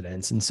the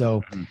residents. And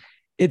so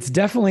it's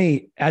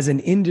definitely, as an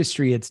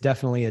industry, it's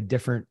definitely a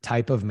different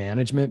type of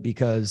management,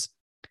 because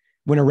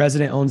when a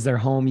resident owns their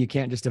home, you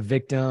can't just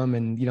evict them.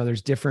 And,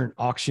 there's different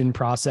auction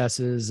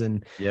processes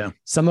and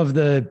some of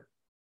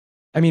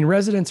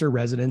residents are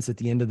residents at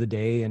the end of the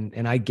day.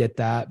 And I get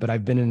that, but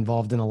I've been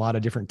involved in a lot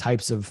of different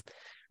types of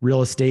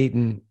real estate,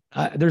 and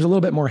there's a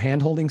little bit more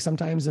handholding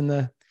sometimes in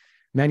the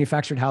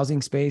manufactured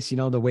housing space,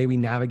 the way we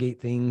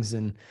navigate things.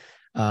 And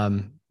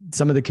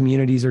some of the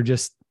communities are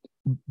just,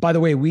 by the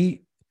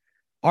way,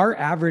 our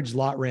average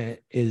lot rent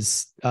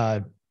is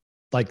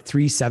like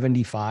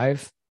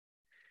 $375.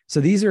 So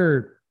these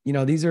are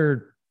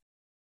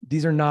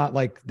not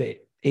like the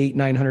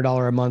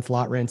 $800-900 a month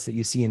lot rents that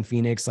you see in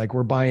Phoenix. Like,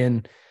 we're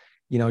buying,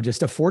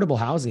 just affordable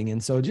housing.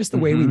 And so just the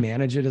way we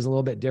manage it is a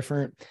little bit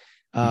different.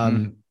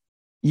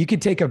 You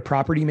could take a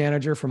property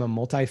manager from a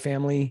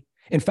multifamily.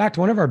 In fact,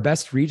 one of our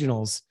best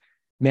regionals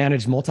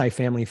managed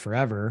multifamily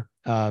forever.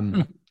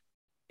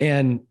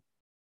 And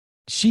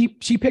she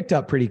picked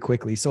up pretty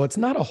quickly. So it's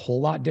not a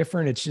whole lot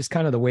different. It's just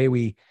kind of the way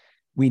we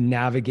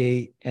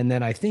navigate. And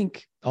then I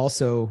think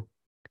also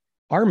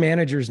our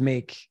managers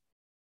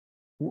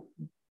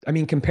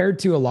compared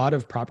to a lot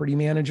of property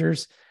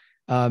managers,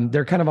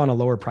 they're kind of on a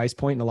lower price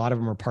point, and a lot of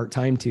them are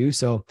part-time too.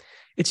 So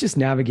it's just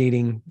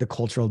navigating the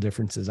cultural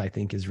differences, I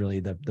think, is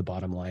really the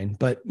bottom line.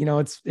 But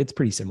it's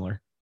pretty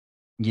similar.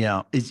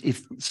 Yeah.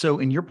 If so,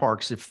 in your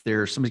parks, if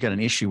somebody's got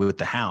an issue with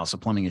the house, a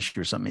plumbing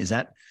issue or something, is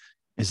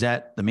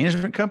that the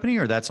management company,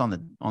 or that's on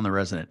the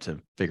resident to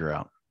figure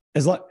out?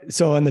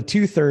 So on the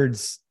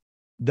 2/3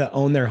 that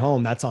own their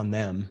home, that's on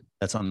them.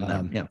 That's on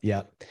them.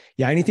 Yeah.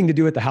 Anything to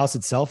do with the house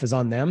itself is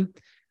on them.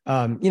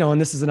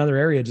 And this is another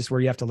area just where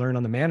you have to learn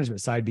on the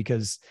management side,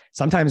 because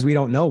sometimes we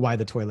don't know why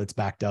the toilet's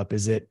backed up.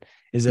 Is it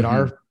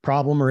our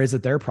problem, or is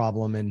it their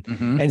problem?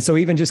 And so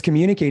even just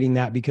communicating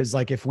that, because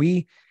like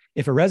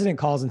if a resident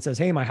calls and says,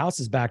 "Hey, my house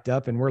is backed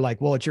up," and we're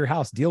like, "Well, it's your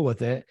house, deal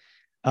with it."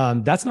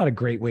 That's not a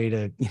great way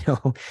to,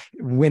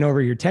 win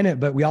over your tenant,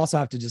 but we also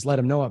have to just let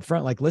them know up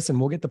front, like, listen,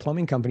 we'll get the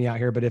plumbing company out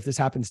here, but if this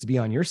happens to be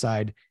on your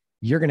side,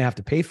 you're going to have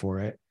to pay for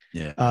it.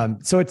 Yeah.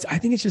 So I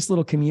think it's just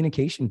little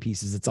communication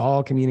pieces. It's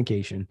all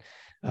communication,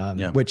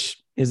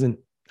 which isn't,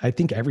 I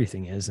think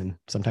everything is, and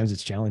sometimes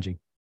it's challenging.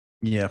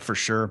 Yeah, for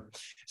sure.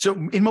 So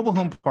in mobile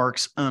home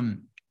parks,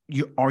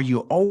 are you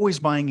always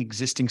buying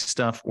existing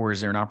stuff, or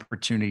is there an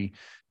opportunity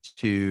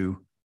to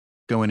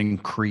go in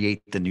and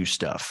create the new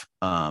stuff?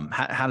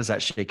 How does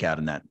that shake out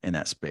in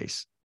that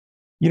space?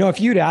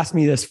 If you'd asked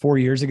me this 4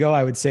 years ago,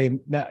 I would say,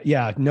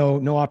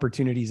 no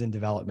opportunities in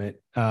development.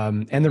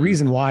 And the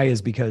reason why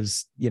is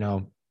because,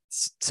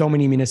 so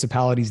many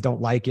municipalities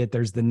don't like it.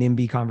 There's the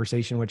NIMBY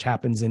conversation, which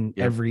happens in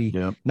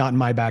not in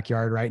my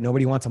backyard, right?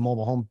 Nobody wants a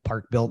mobile home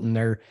park built in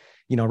their,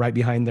 right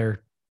behind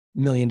their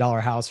 $1 million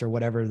house or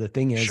whatever the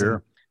thing is.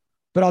 Sure.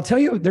 But I'll tell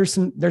you, there's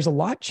a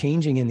lot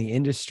changing in the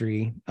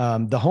industry.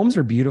 The homes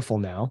are beautiful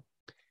now.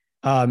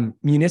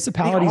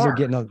 Municipalities are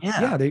getting,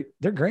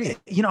 they're great.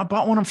 I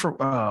bought one for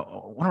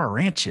one of our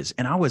ranches,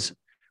 and I was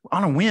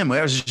on a whim.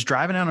 I was just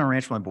driving down on a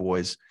ranch with my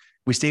boys.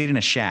 We stayed in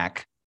a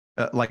shack,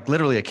 like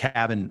literally a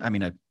cabin. I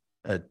mean, a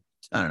I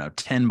don't know,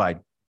 10 by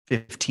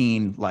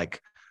 15,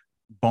 like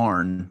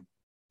barn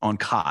on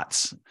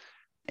cots.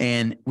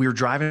 And we were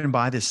driving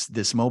by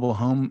this mobile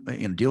home,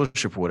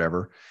 dealership or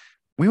whatever.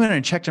 We went in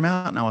and checked them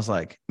out, and I was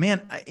like,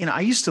 man,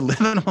 I used to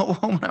live in a mobile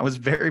home when I was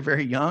very,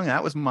 very young.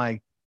 That was I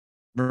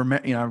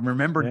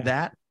remembered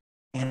that.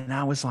 And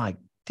I was like,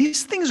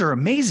 these things are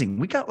amazing.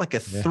 We got like a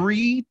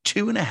 3,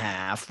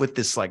 2.5 with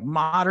this like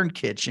modern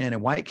kitchen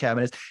and white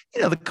cabinets.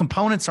 The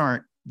components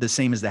aren't the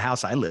same as the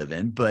house I live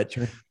in, but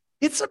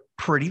it's a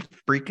pretty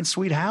freaking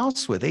sweet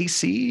house with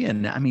AC.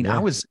 And I mean, I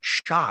was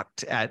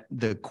shocked at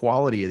the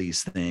quality of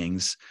these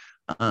things.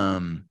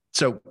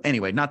 So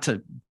anyway, not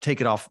to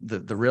take it off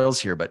the rails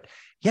here, but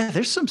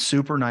there's some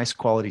super nice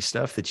quality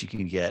stuff that you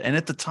can get. And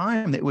at the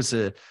time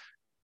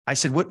I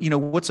said,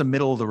 what's a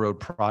middle of the road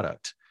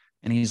product?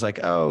 And he's like,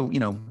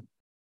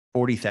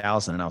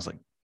 $40,000. And I was like,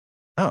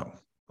 oh,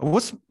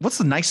 what's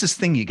the nicest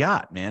thing you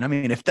got, man? I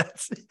mean, if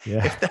that's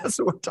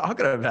what we're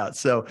talking about.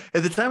 So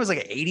at the time it was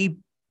like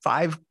an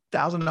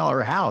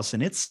 $85,000 house,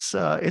 and it's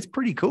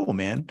pretty cool,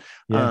 man.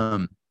 Yeah.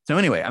 So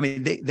anyway, I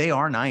mean, they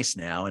are nice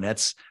now. And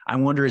I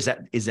wonder, is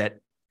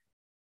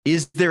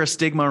there a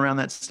stigma around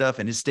that stuff,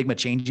 and is stigma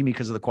changing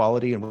because of the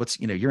quality? And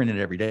you're in it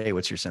every day.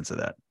 What's your sense of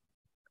that?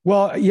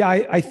 Well, yeah,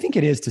 I think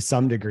it is to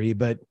some degree,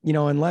 but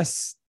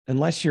unless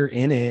you're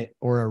in it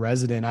or a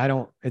resident,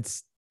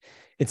 it's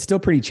still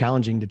pretty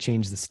challenging to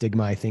change the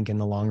stigma, I think, in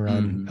the long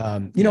run.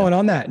 And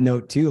on that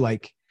note too,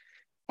 like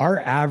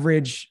our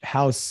average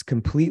house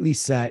completely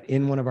set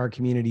in one of our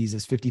communities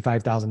is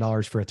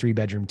 $55,000 for a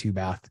 3-bedroom,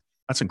 2-bath.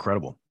 That's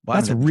incredible. Well,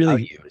 that's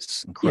really,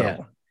 it's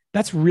incredible. Yeah,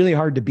 that's really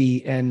hard to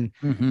beat. And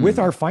with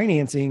our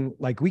financing,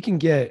 like we can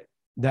get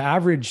the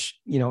average,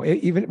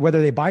 even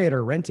whether they buy it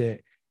or rent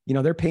it,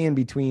 they're paying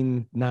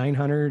between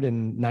 $900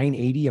 and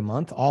 $980 a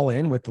month, all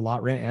in with the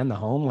lot rent and the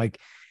home. Like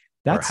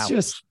that's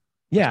just,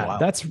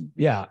 that's.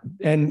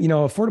 And,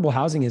 affordable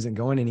housing isn't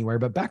going anywhere,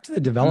 but back to the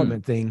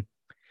development thing.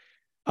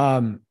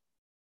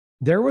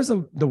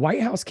 the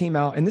White House came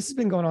out, and this has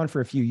been going on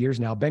for a few years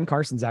now. Ben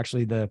Carson's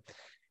actually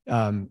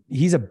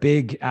he's a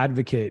big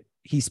advocate.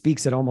 He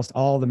speaks at almost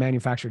all the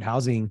manufactured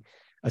housing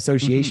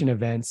association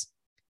events.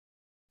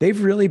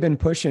 They've really been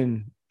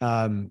pushing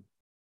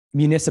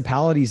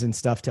municipalities and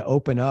stuff to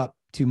open up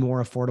to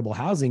more affordable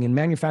housing, and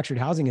manufactured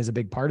housing is a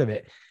big part of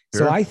it.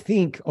 Sure. So I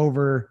think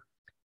over,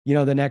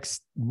 the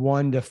next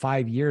 1 to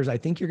 5 years, I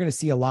think you're going to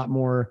see a lot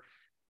more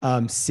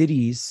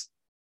cities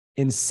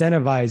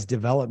incentivize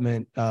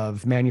development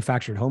of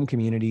manufactured home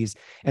communities.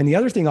 And the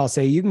other thing I'll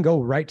say, you can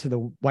go right to the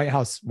White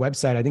House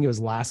website. I think it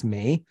was last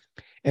May,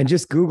 and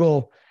just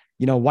Google,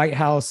 White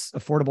House,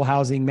 affordable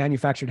housing,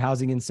 manufactured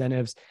housing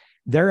incentives.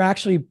 They're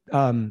actually,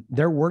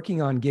 they're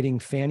working on getting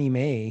Fannie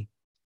Mae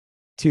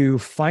to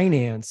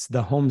finance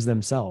the homes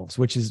themselves,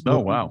 which is,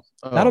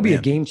 that'll be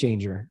a game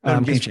changer.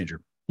 Game changer.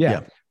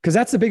 Yeah. Cause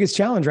that's the biggest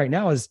challenge right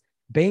now is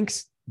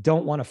banks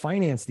don't want to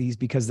finance these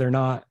because they're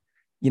not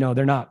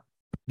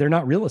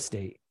real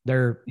estate.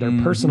 They're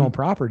personal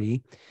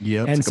property.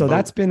 Yeah. And so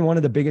that's been one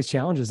of the biggest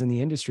challenges in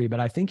the industry, but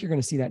I think you're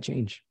going to see that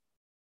change.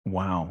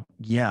 Wow.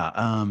 Yeah.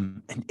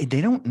 And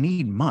they don't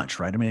need much,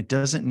 right? I mean, it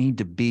doesn't need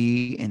to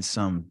be in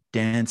some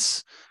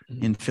dense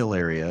infill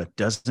area. It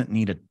doesn't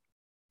need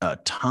a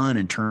ton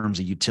in terms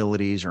of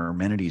utilities or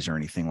amenities or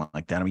anything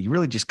like that. I mean, you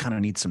really just kind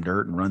of need some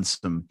dirt and run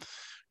some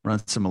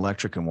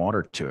electric and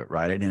water to it,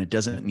 right? And it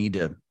doesn't need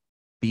to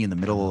be in the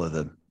middle of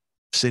the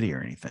city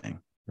or anything.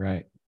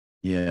 Right.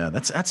 Yeah,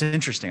 that's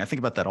interesting. I think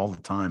about that all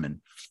the time. And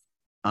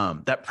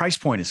that price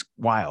point is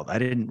wild. I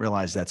didn't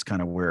realize that's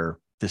kind of where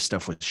this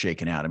stuff was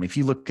shaken out. I mean, if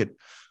you look at,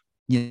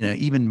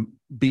 even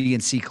B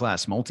and C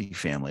class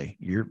multifamily,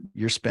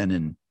 you're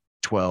spending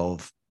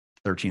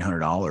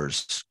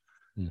 $1,200-$1,300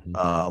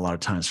 a lot of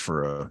times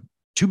for a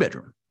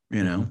 2-bedroom,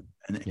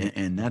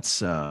 and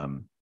that's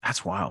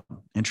wild.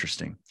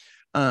 Interesting.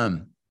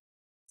 Cool.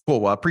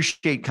 Well, I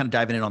appreciate kind of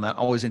diving in on that.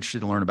 Always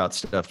interested to learn about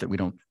stuff that we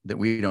don't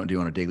do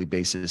on a daily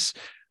basis.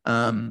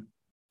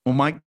 Well,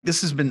 Mike,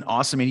 this has been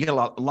awesome. I mean, you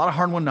got a lot of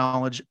hard-won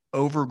knowledge,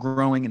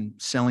 overgrowing and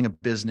selling a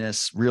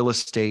business, real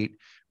estate.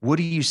 What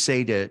do you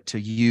say to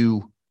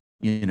you,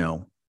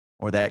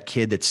 or that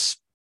kid that's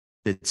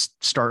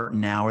starting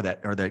now, or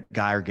that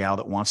guy or gal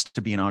that wants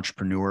to be an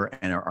entrepreneur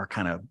and are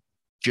kind of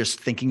just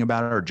thinking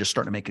about it or just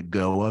starting to make a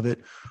go of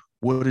it?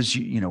 What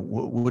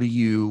do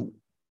you,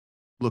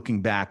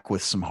 looking back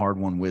with some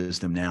hard-won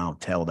wisdom now,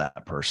 tell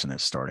that person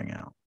that's starting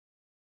out?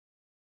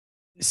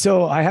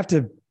 So I have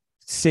to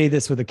say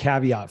this with a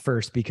caveat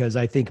first, because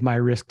I think my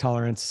risk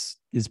tolerance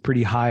is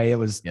pretty high. It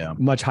was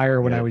much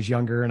higher when I was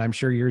younger, and I'm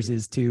sure yours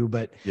is too.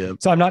 But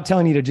so I'm not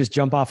telling you to just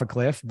jump off a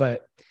cliff,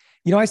 but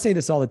I say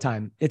this all the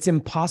time. It's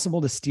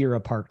impossible to steer a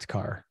parked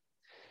car.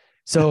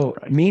 So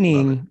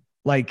meaning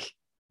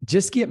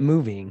just get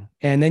moving,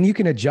 and then you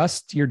can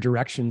adjust your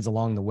directions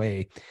along the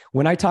way.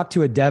 When I talk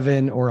to a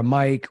Devin or a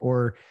Mike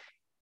or,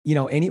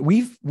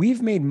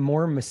 we've made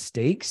more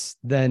mistakes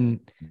than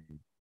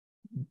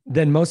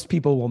most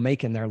people will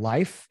make in their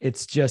life.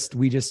 It's just,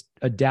 we just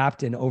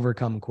adapt and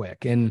overcome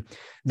quick. And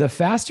the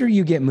faster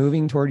you get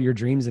moving toward your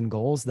dreams and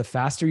goals, the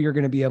faster you're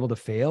going to be able to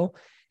fail,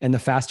 and the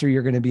faster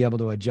you're going to be able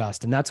to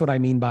adjust. And that's what I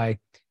mean by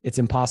it's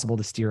impossible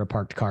to steer a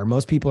parked car.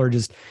 Most people are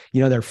just,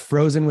 they're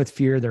frozen with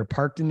fear. They're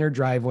parked in their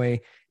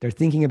driveway. They're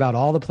thinking about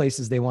all the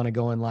places they want to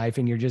go in life,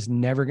 and you're just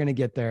never going to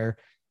get there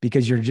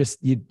because you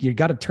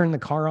got to turn the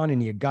car on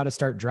and you got to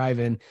start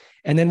driving,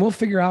 and then we'll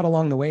figure out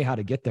along the way how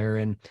to get there.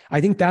 And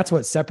I think that's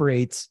what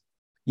separates,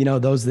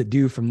 those that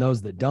do from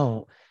those that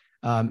don't.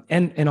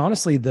 And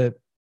honestly, the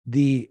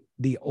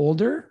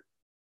older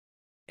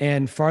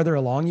and farther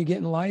along you get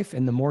in life,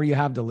 and the more you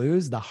have to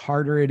lose, the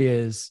harder it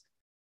is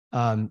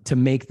to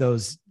make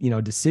those,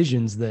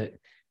 decisions that,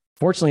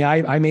 fortunately,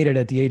 I made it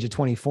at the age of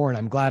 24, and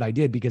I'm glad I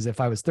did, because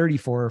if I was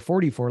 34 or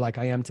 44, like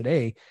I am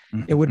today,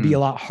 it would be a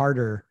lot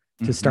harder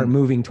to start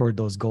moving toward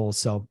those goals.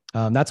 So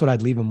that's what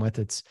I'd leave them with.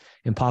 It's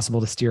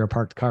impossible to steer a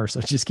parked car. So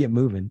just get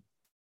moving.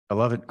 I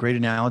love it. Great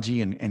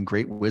analogy and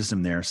great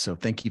wisdom there. So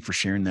thank you for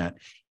sharing that.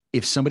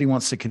 If somebody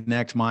wants to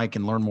connect, Mike,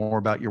 and learn more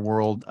about your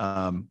world,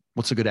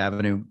 what's a good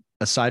avenue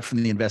aside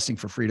from the Investing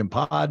for Freedom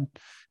pod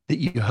that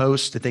you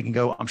host, that they can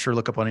go, I'm sure,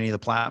 look up on any of the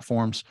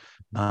platforms?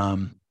 How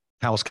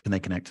else can they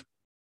connect?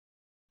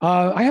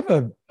 I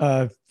have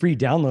a free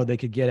download they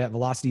could get at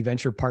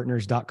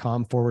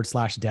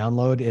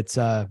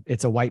velocityventurepartners.com/download.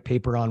 It's a white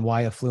paper on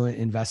why affluent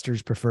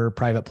investors prefer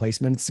private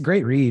placement. It's a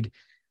great read.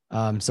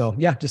 So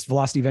yeah, just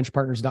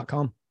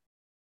velocityventurepartners.com.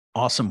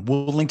 Awesome.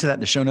 We'll link to that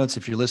in the show notes.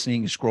 If you're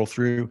listening, you scroll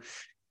through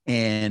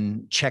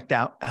and check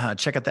out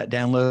that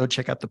download,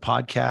 check out the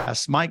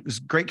podcast. Mike, it was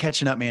great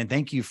catching up, man.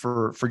 Thank you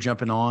for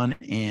jumping on,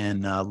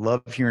 and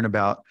love hearing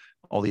about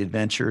all the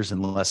adventures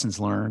and lessons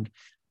learned.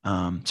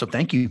 So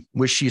thank you.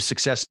 Wish you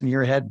success in the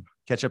year ahead.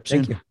 Catch up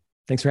soon. Thank you.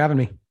 Thanks for having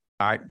me.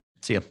 All right.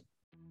 See you.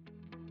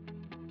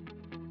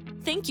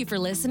 Thank you for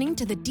listening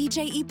to the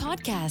DJE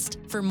podcast.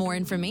 For more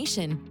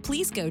information,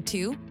 please go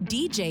to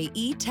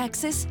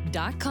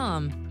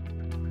djetexas.com.